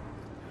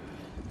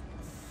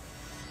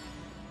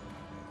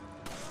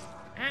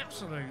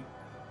 Absolute...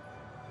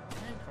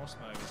 Damn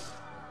crossbows.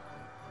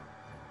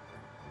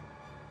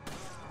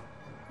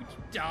 Would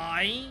you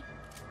die?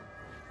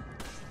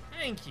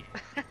 Thank you.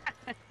 Yeah,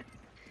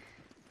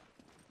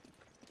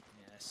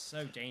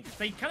 so dangerous.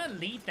 They kind of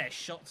lead their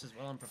shots as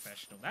well on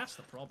professional. That's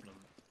the problem.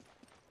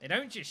 They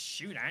don't just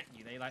shoot at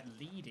you. They like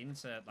lead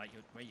into like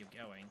where you're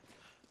going.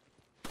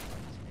 That's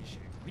an issue.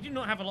 We do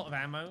not have a lot of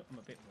ammo. I'm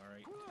a bit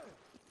worried.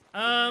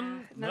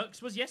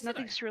 Lux was yesterday.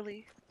 Nothing's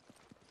really...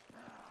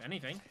 If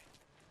anything.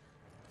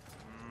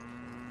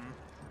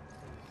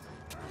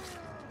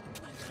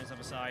 There's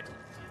other side.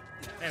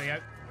 There we go.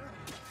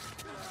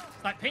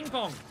 It's like ping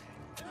pong.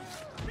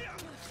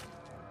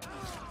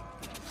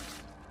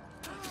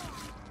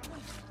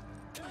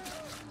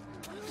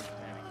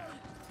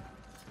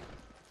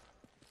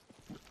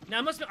 Now,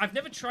 I must admit, I've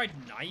never tried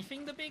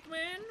knifing the big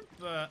man,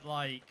 but,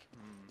 like...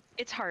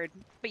 It's hard,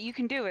 but you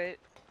can do it.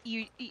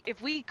 If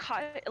we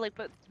caught it, like,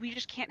 but we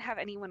just can't have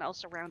anyone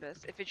else around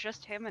us. If it's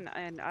just him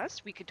and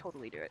us, we could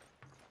totally do it.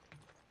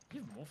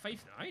 You have more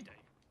faith than I do.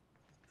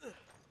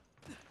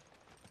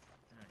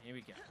 Here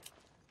we go.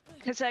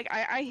 Because, like,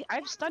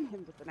 I've stunned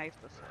him with the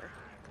knife before.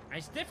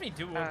 I definitely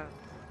do.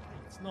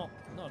 It's not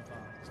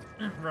advanced.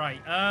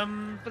 Right.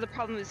 But the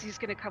problem is he's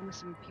gonna come with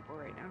some people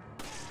right now.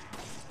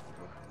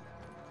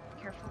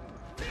 Careful.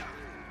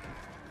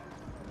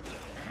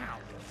 Ow.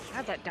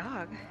 God, that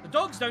dog. The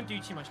dogs don't do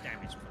too much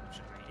damage,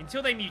 unfortunately.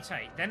 Until they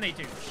mutate, then they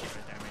do shit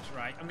of damage.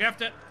 Right. I'm gonna have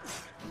to.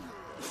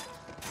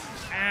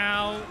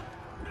 Ow.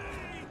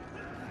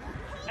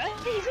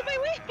 He's in my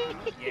way.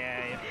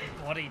 Yeah.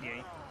 Bodied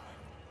you.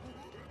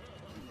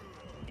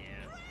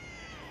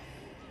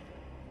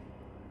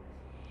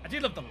 I do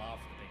love the laugh of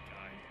the big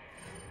guy.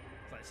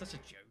 It's like such a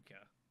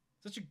joker.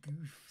 Such a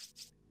goof.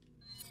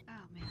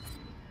 Oh, man.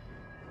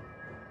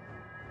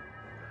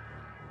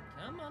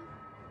 Come on.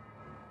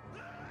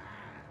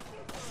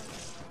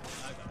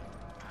 Okay.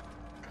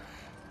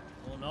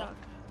 Or not.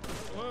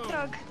 Whoa.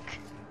 Dog.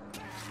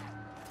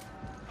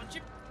 Punch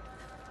him.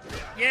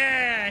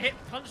 Yeah,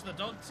 punch the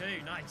dog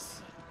too.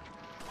 Nice.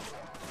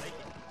 Take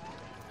it.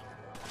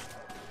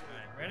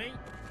 Alright, ready?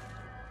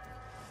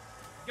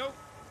 Go.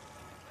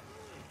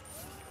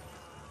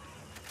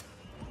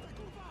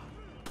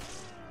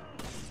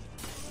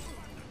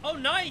 Oh,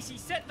 nice! He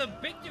set the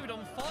big dude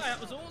on fire. That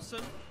was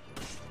awesome.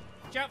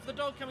 Watch out for the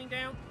dog coming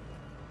down.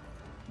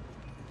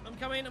 I'm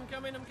coming. Ah!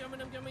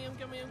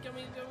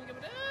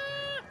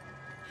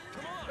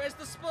 Come on. Where's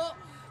the spot?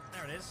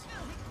 There it is.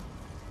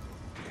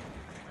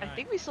 I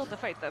think we still have to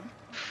fight them.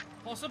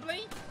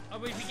 Possibly?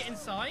 Oh, if we get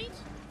inside?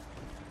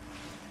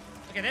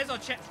 Okay, there's our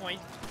checkpoint.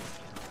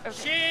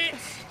 Okay. Shit!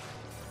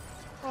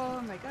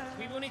 Oh my god.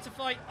 We will need to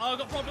fight. Oh, I've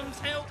got problems.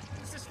 Help!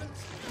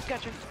 Assistance.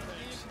 Gotcha.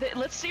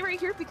 Let's stay right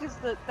here because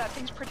that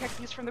thing's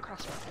protecting us from the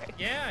crossfire. Okay.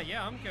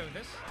 Yeah, I'm good with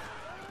this.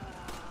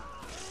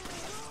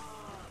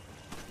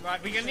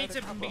 Right, we're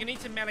gonna need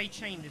to melee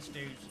chain this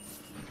dude.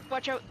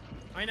 Watch out.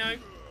 I know.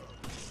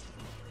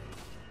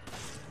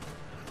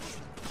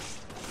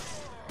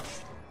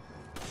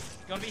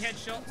 Gotta be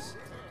headshots.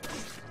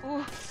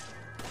 Ooh.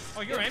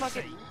 Oh, you're Yeah, fuck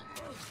empty. it.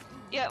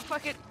 Yeah,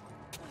 fuck it.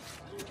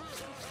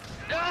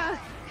 Ah!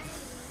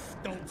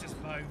 Donked us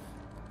both.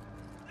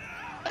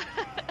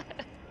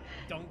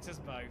 Donked us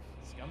both.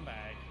 Scumbag.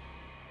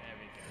 There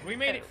we go. We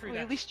made it through We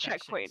that, at least that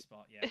checkpoint. shitty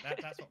spot. Yeah,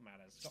 that's what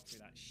matters. Got through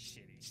that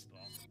shitty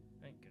spot.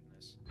 Thank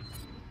goodness.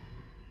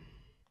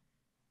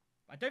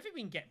 I don't think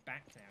we can get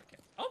back now.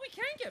 Oh, we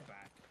can get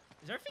back.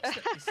 Is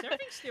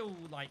everything still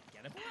like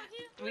gettable out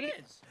here? Oh, it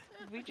is.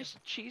 Yeah, We okay.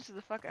 just cheesed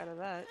the fuck out of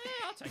that. Yeah,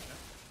 I'll take that.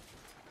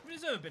 We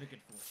deserve a bit of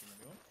good fortune,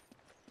 everyone.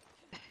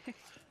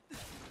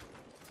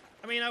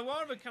 I mean, I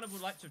rather kind of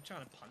would like to try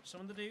to punch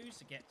some of the dudes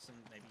to get some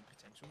maybe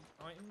potential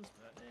items,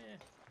 but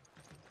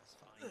it's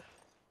fine.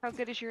 How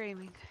good is your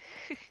aiming?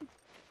 I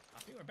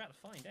think we're about to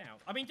find out.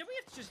 I mean, don't we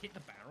have to just hit the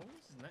barrels?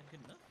 Isn't that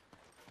good enough?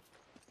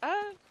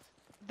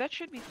 That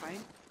should be fine.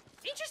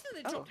 Interesting that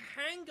it dropped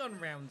handgun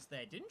rounds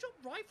there. Didn't drop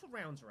rifle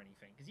rounds or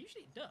anything, because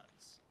usually it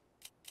does.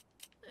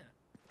 Yeah.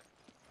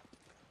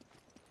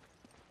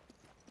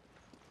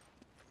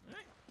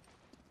 Alright.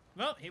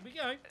 Well, here we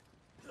go.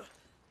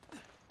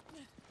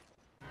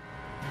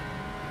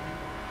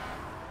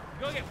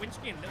 We gotta get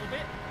windscreen a little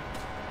bit.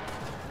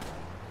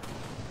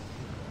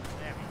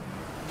 There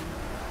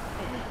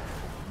we go.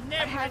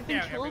 Never I had been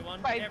doubt, killed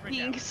everyone. by Never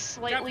being doubt.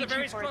 slightly Grab the too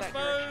various far that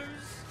direction.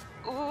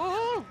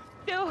 crossbows. Ooh,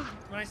 no.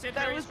 When I said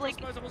That various was like-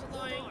 crossbows, I wasn't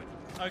lying.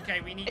 Okay,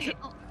 we need to.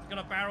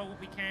 Gotta barrel what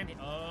we can.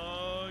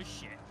 Oh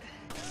shit!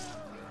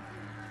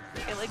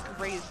 It like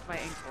grazed my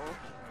ankle.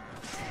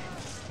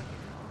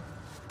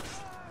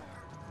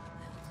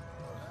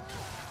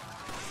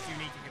 You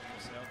need to give it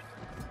yourself.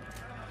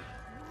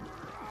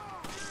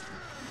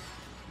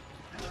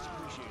 Much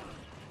appreciated.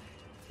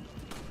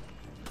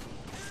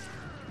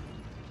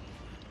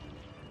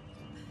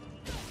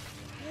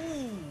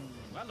 Ooh,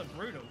 that looked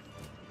brutal. Come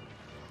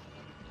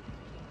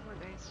on,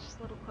 guys, just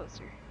a little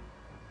closer.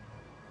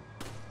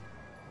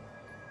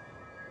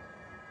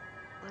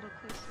 A little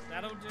closer.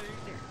 That'll do.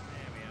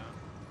 There we are.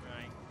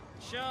 Right.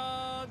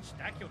 Charge.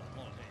 That killed a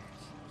lot of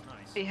dudes.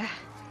 Nice. Yeah.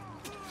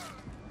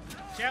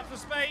 Shout for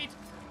spade.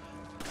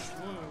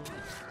 Whoa.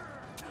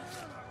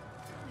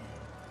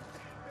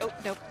 Oh,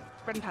 nope.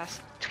 Run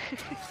past.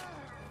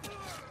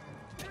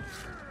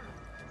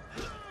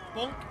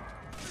 Bonk.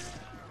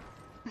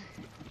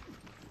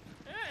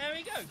 Yeah, there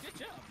we go. Good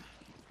job.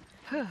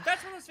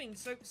 That's one of those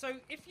things. So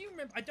if you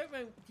remember, I don't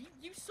know.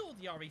 You saw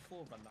the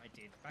RE4 run that I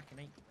did back in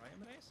April, right,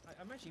 Amadeus? I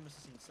imagine you must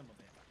have seen some of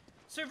it.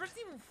 So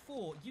Resident Evil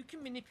 4, you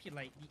can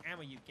manipulate the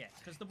ammo you get,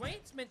 because the way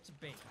it's meant to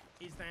be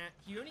is that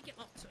you only get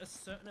up to a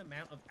certain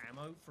amount of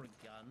ammo for a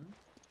gun,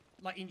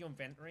 like in your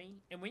inventory,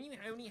 and when you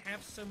only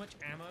have so much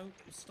ammo,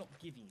 it will stop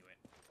giving you it.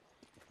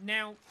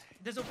 Now,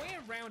 there's a way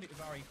around it with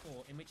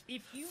RE4 in which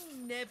if you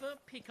never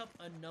pick up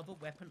another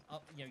weapon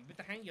up, you know, with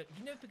the handgun, if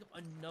you never pick up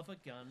another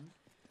gun,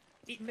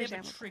 it There's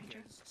never ammo behind you.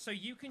 triggers. So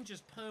you can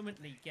just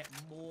permanently get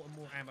more and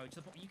more ammo to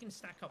the point where you can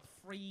stack up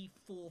 300,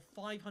 400,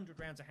 500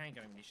 rounds of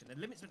handgun ammunition. The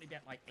limit's meant to be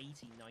at like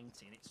 80,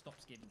 90, and it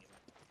stops giving you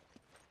it.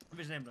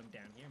 There's an emblem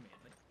down here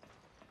immediately.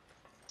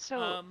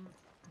 So,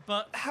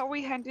 But how are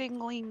we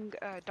handling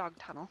dog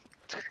tunnel?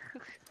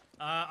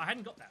 I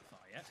hadn't got that far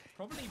yet.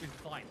 Probably with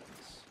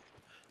violence.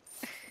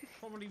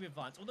 Probably with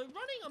violence. Although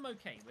running, I'm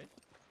okay with.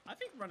 I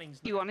think running's.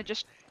 You want to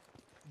just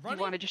running.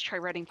 you want to just try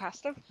running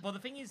past them? Well, the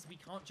thing is, we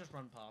can't just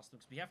run past them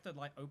because we have to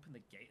like open the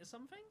gate or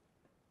something.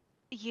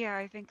 Yeah,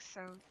 I think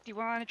so. Do you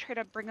want to try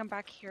to bring them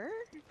back here?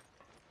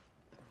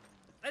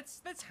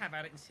 Let's have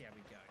at it and see how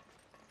we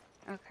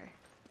go. Okay.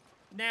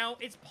 Now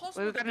it's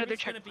possible We've got that another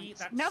there's going to be checkpoint.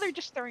 that. Now they're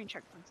just throwing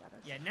checkpoints at us.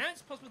 Yeah, now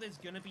it's possible there's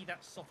going to be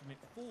that softening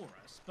for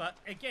us. But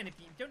again, if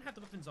you don't have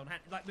the weapons on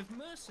hand, like with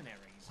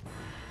mercenaries,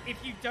 if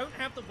you don't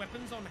have the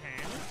weapons on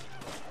hand,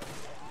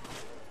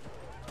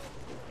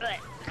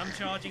 I'm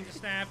charging to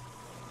stab.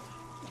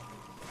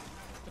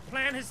 The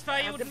plan has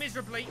failed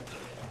miserably.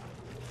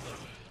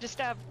 Just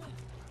stab.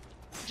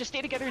 Just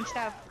stay together and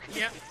stab.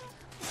 Yep.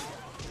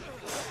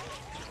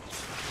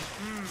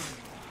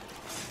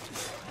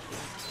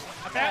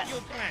 About your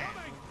plan.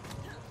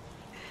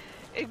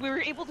 We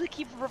were able to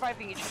keep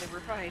reviving each other. We're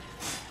fine.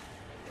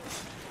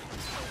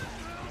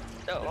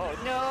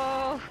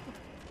 Oh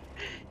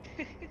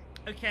no!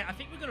 Okay, I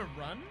think we're gonna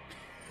run.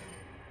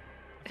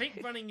 I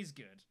think running is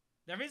good.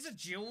 There is a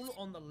jewel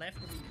on the left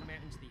when we come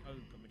out into the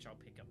open, which I'll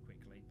pick up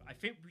quickly. I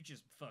think we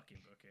just fucking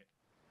book it.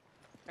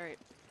 All right.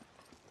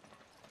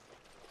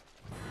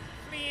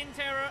 Flee in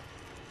terror.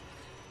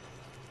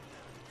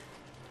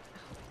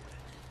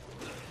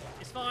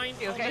 It's fine.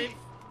 You I'll okay?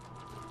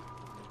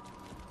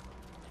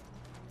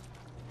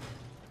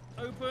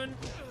 live. Open.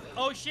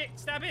 Oh shit!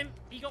 Stab him.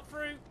 He got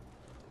through.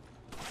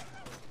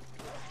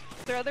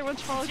 There are other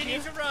ones following you.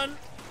 Continue to run.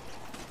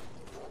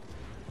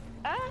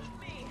 Ah!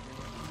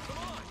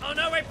 Oh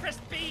no! I pressed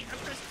B. I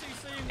pressed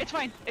too soon. It's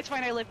fine. It's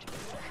fine. I lived.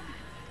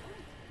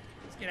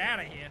 Let's get out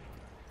of here.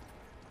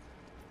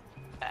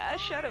 Ah,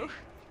 Shadow.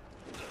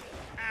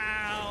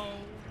 Ow.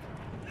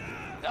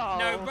 Oh.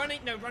 No, running.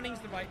 No, running's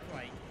the right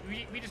play.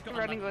 We just got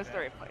Running unlucky was the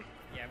there. right play.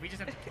 Yeah, we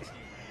just have to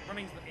continue.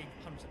 Running's the 100%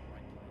 the right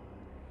play.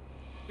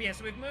 But yeah,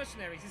 so with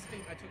mercenaries, this is the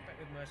thing I talked about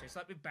with mercenaries.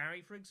 Like with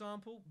Barry, for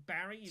example,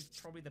 Barry is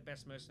probably the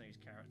best mercenaries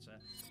character.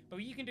 But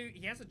what you can do,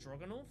 he has a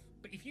Dragunov,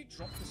 but if you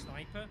drop the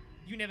sniper,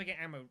 you never get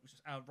ammo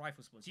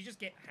rifle spawns. You just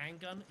get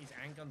handgun. His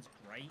handgun's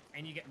great,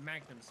 and you get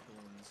magnum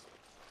spawns,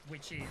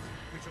 which are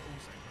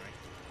also great.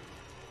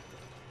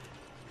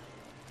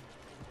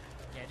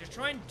 Yeah, just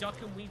try and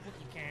duck and weave what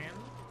you can.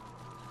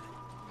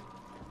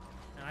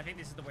 And I think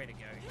this is the way to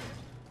go.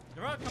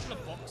 There are a couple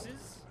of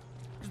boxes.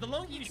 Because the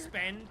longer you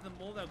spend, the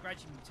more they'll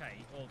gradually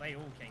mutate. Or they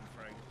all came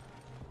through.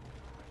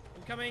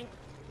 I'm coming.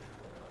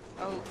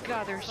 Oh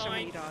god, there's so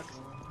many Fine. dogs.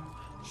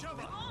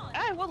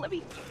 Ah, it won't let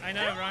me. I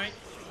know, right?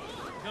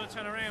 You gotta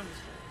turn around.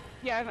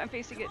 Yeah, I'm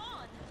facing it.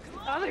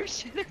 Oh,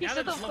 there's Now in they're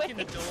the just blocking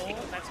way. the door,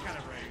 that's kind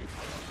of rude.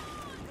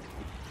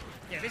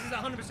 Yeah, this is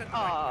 100% the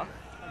Aw. right move.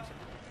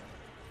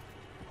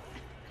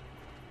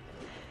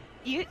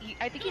 100%.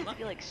 I think you have to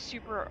be like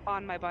super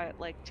on my butt,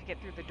 like to get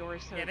through the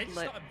doors to Yeah, they just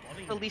let started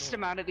bombing the least door.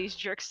 amount of these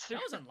jerks through.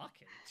 That was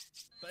unlucky.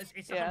 But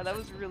it's Yeah, that 100%.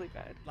 was really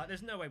bad. Like,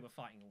 there's no way we're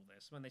fighting all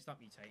this. When they start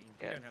mutating,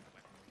 we Yeah. don't have the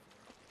weapon.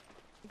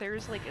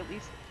 There's like at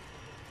least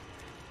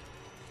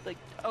like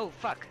oh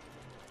fuck.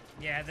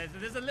 Yeah,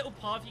 there's a little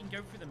path you can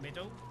go through the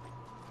middle.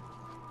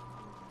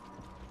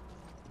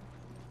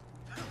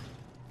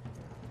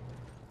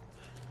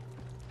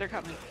 They're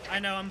coming. I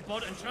know, I'm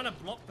trying to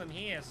block them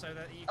here so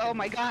that you can... Oh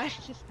my gosh,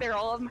 they're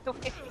all on my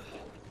way.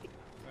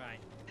 Right.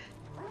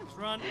 Let's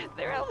run.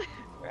 They're all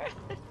Go,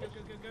 go,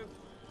 go, go.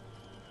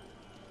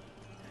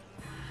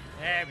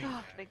 There we go.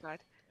 Oh, thank god.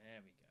 There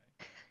we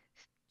go.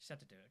 Just had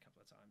to do it a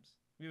couple of times.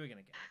 We were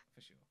gonna get it,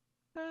 for sure.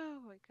 Oh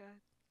my god.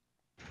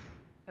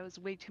 That was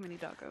way too many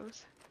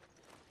doggos.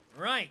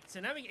 Right,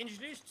 so now we get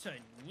introduced to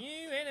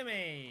new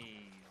enemies.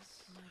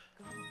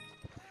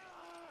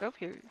 Oh,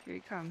 here he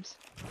comes.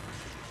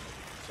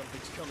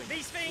 Something's coming.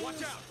 These things,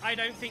 Watch out! I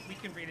don't think we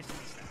can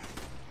realistically stab.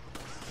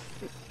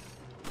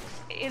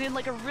 And in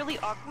like a really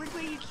awkward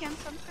way you can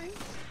sometimes.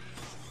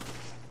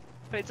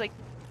 But it's like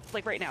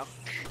right now.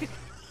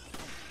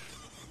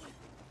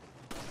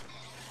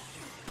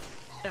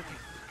 Okay.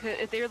 'Cause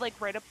if they're like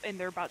right up and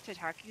they're about to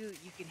attack you,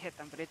 you can hit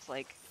them, but it's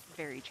like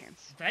very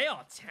chance. They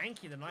are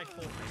tankier than I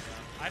thought they were.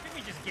 I think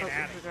we just get Oh, out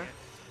here of we here.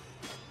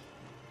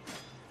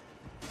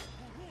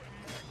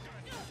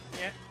 go.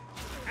 Yeah.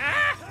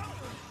 Ah!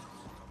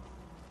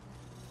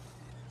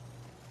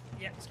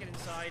 Yeah, let's get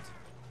inside.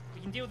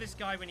 We can deal with this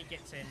guy when he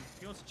gets in. If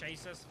he wants to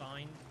chase us,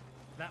 fine.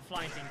 That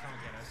flying thing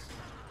can't get us.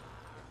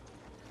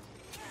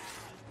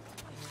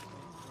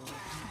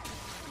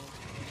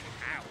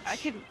 Ouch.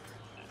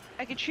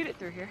 I could shoot it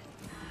through here.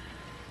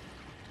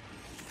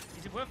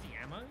 Is it worth the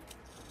ammo?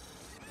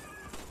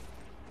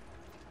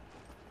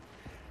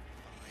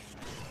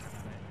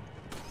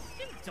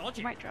 He didn't dodge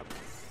You it. might drop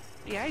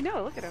it. Yeah, I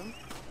know. Look at him.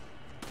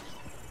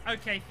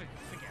 Okay,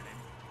 forget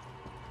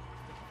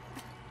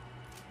it.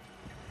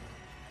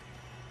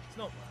 It's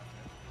not worth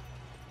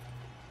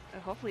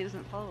it. Hopefully he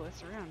doesn't follow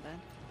us around then.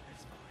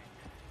 It's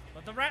fine.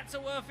 But the rats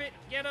are worth it.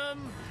 Get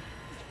them.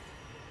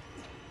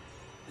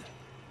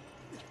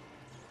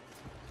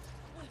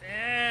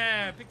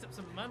 Yeah, picked up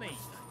some money. Nice.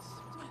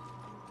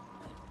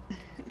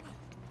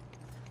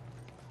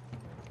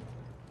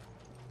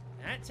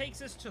 That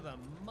takes us to the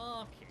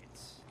market.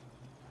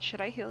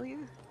 Should I heal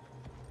you?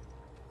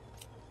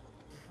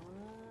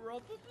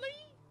 Probably.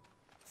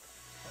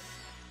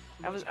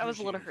 I was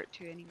a little hurt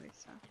too anyway,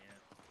 so. Yeah.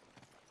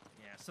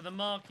 Yeah. So the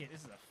market.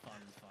 This is a fun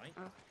fight.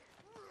 Oh,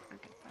 I'll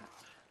get that.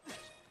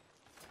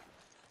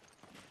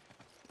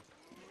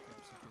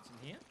 Grab some goods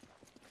in here.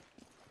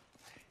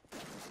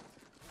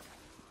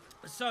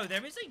 So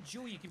there is a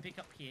jewel you can pick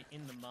up here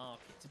in the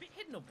market. It's a bit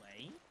hidden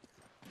away.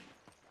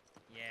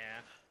 Yeah,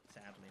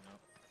 sadly not.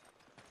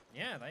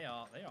 Yeah, they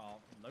are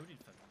loaded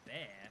for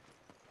there.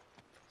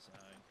 So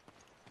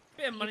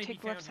bit of money. You to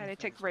take be left found side, in I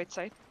take things. right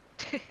side.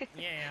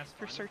 Yeah, that's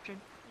For fine.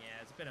 searching. Yeah,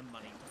 there's a bit of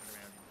money floating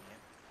around in here.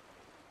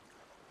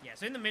 Yeah,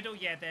 so in the middle,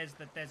 yeah, there's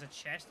a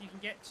chest you can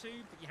get to,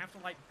 but you have to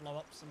like blow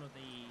up some of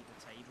the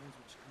tables,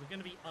 which we're going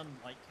to be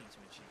unlikely to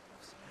achieve.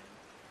 So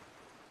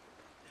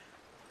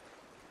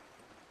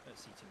don't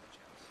see too much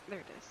else. There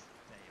it is.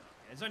 There you are.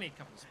 Yeah, there's only a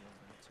couple of small,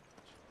 but not too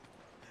much.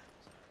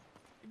 So,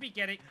 if we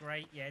get it,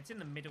 great. Yeah, it's in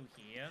the middle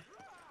here,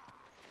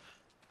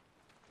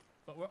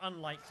 but we're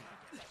unlikely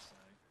to get it. So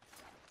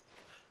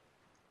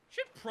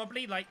should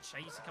probably like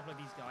chase a couple of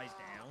these guys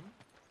down.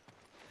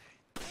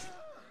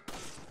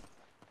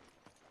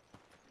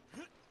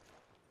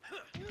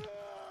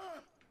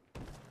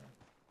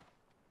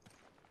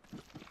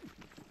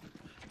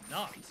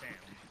 Nice sound.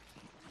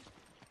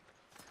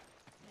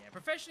 Yeah,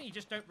 professionally you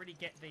just don't really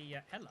get the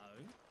hello.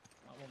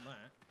 I want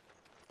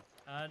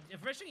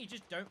that. Professionally you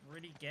just don't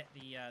really get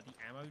the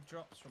ammo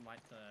drops from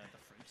like the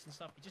fruits and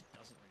stuff. It just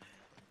doesn't really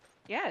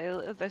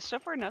happen. Yeah, the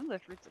stuff where none of the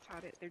fruits have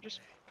had it. They're just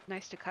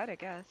nice to cut, I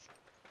guess.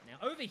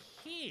 Now over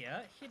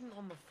here, hidden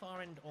on the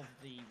far end of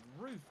the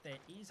roof, there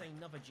is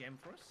another gem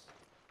for us.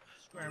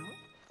 Scramble.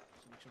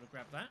 So make sure to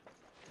grab that.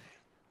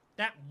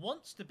 That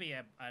wants to be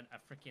a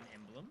freaking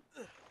emblem.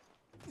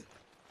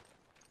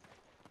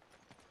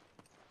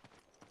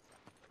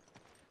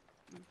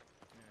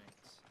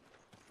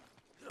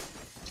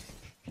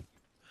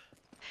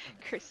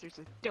 Chris, there's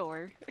a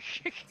door.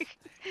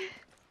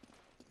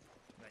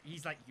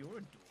 He's like, you're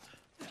a door.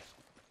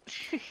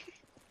 Okay,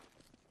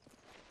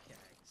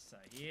 so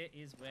here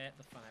is where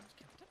the fire was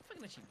kept. I don't think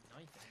unless you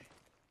knife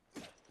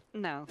it.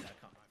 No. No, I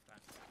can't knife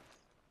that.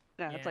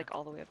 No, Yeah. it's like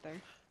all the way up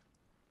there.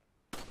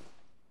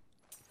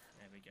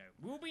 There we go.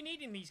 We'll be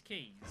needing these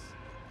keys.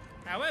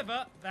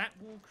 However, that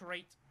will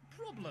create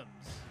problems.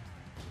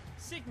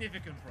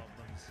 Significant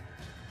problems.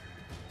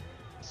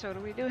 So what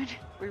are we doing?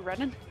 We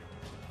running?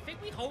 I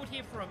think we hold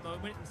here for a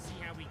moment and see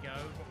how we go,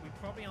 but we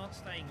probably aren't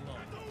staying long.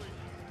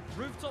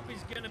 Rooftop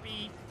is going to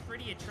be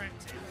pretty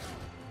attractive.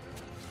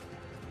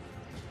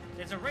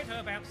 There's a red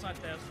herb outside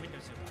the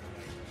windowsill, by the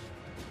way.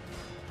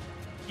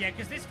 Yeah,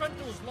 because this front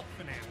door's locked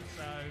for now,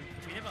 so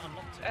we never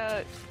unlocked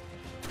it.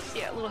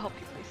 Yeah, a little help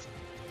here, please.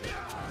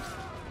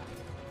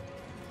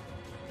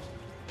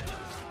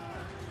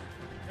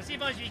 Now see,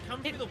 if you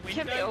come through the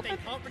Can they window, open? they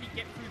can't really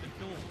get through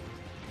the door.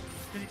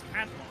 Because it's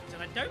padlocked,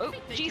 and I don't Oh,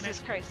 think they Jesus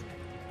can... Christ.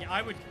 Yeah,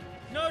 I would...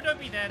 No, don't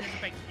be there. There's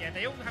a big... Yeah,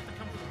 they all have to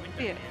come through the window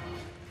Yeah. here.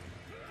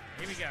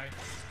 Here we go.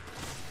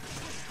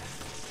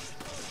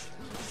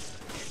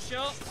 Get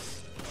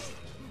shots.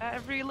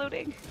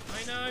 Reloading.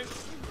 I know.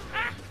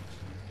 Ah!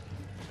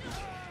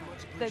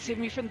 That saved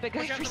me from the big guy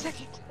Watch out for a the-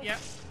 second. Yep,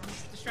 I'm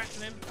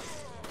distracting him.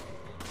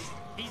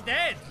 He's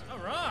dead. All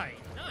right,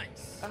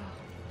 nice. Oh,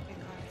 thank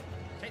God.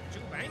 Take the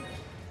jewel bang.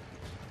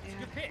 It's a Yeah.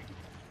 good pick.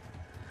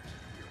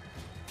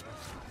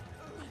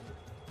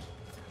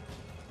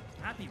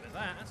 Happy with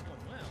that. That's gone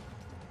well.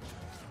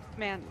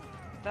 Man,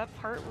 that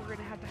part we're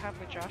gonna have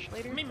with Josh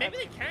later. I mean, maybe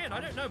they that's- can. I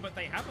don't know, but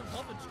they haven't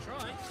bothered to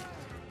try.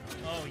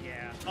 Oh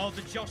yeah. Oh,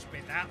 the Josh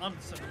bit. That I'm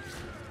so.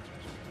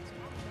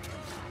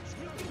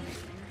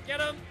 Get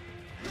him.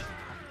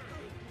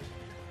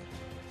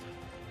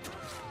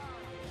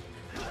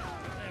 There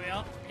we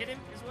are. Hit him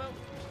as well.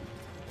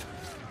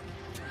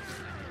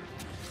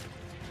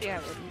 Yeah,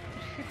 it wouldn't.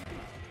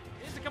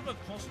 There's a couple of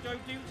crossbow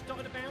dudes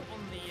dotted about on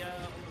the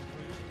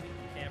roof.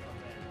 Be careful up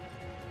there.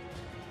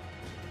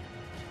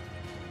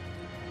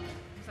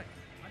 He's like,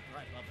 I'd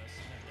right love us.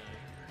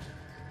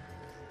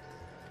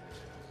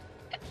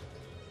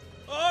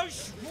 I don't know. Oh,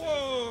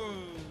 whoa!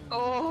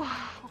 Oh.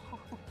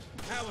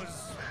 That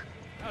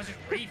was just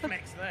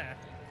reflex there.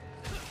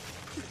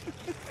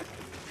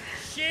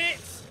 Shit!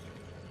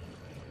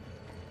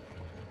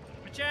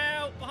 Watch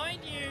out! Behind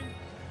you!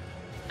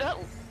 Oh.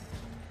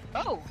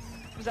 Oh.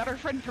 Was that our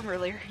friend from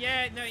earlier?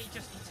 Yeah, no, he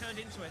turned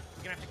into it.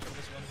 We're gonna have to kill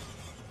this one.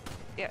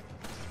 Yeah.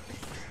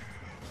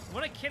 I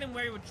want to kill him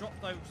where he would drop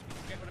those. We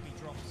can get rid of he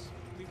drops.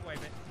 Move away a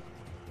bit.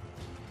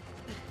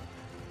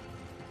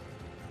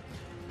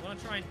 I want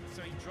to try and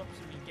so he drops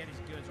and we can get his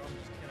goods, or I'm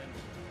just kill him.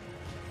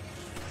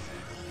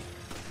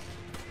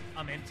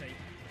 I'm empty.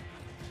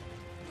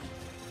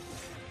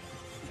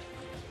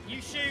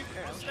 You shoot,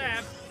 I'll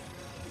stab.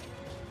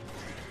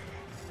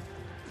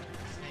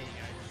 There you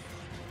go.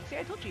 See,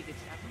 I told you you could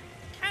stab him.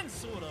 Can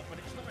sort of, but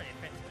it's not very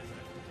effective, is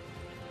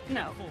it?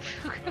 No. Full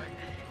range, right?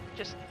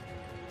 Just.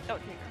 Oh,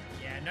 here you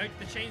go. Yeah, no,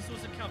 the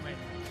chainsaws are coming.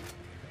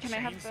 Can I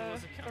have the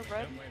Chainsaws are coming,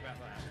 red? Don't worry about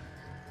that.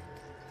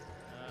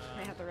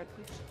 Can I have the red,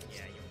 please?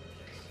 Yeah, you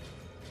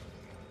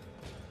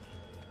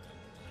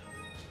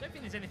don't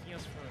think there's anything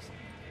else for us in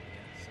here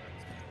yet, so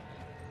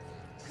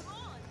it's Come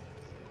on!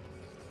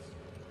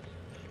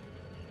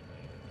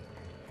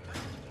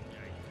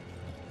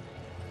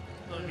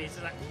 Look,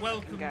 it's like,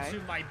 welcome guy. to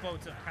my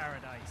boat of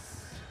paradise.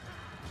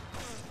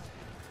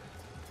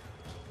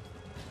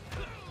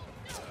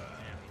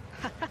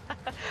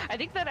 I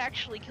think that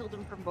actually killed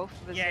him from both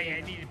of us. Yeah,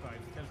 it needed both.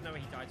 There was no way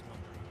he died to one.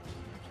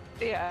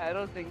 Yeah, I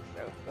don't think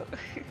so. But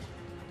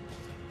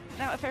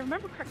now, if I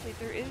remember correctly,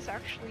 there is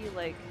actually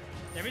like.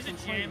 There is a some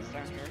gem coins to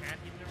down be here. had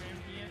hidden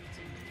around here. It's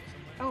in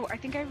somewhere. Oh, I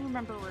think I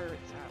remember where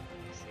it's at. Let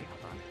me see.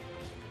 Hold on.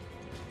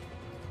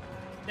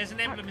 There's an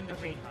emblem in the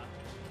okay. green hut.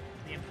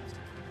 The emblem's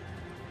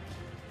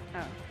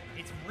Oh.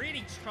 It's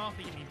really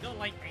toughy, and you've got to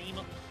like aim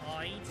up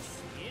high to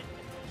see it.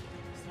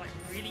 It's like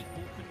really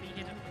awkwardly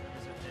hidden.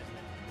 There's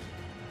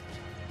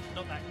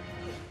not that.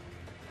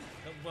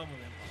 The one with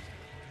them.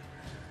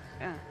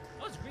 Yeah.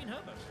 Oh, it's green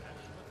herb over there.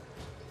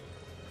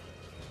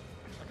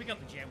 I'll pick up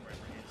the gem wherever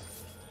it is.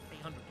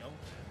 800 gold.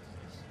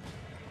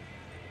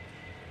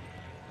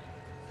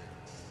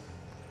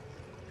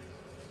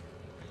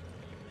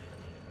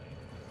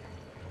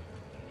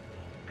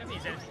 Don't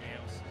think there's anything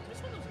else.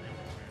 This one doesn't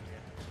around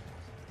here.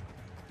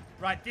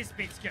 Right, this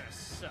bit's gonna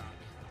suck.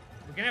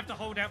 We're gonna have to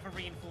hold out for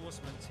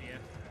reinforcements here.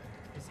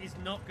 This is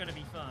not gonna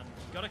be fun.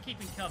 We've gotta keep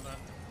in cover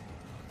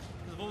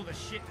because of all the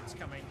shit that's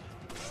coming.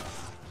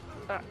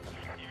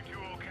 You two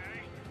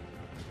okay?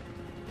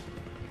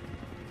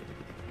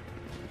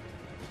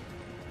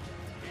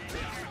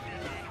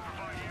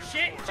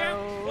 Shit,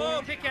 jump!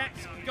 Whoa,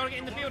 pickaxe! We've gotta get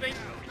in the building.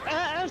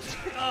 Oh,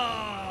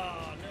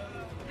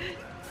 no.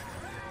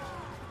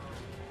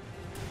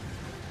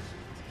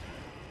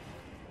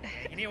 Yeah,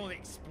 you can hear all the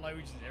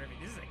explosions and everything.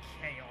 This is a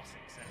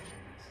chaotic section.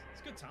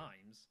 It's good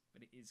times,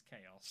 but it is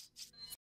chaos.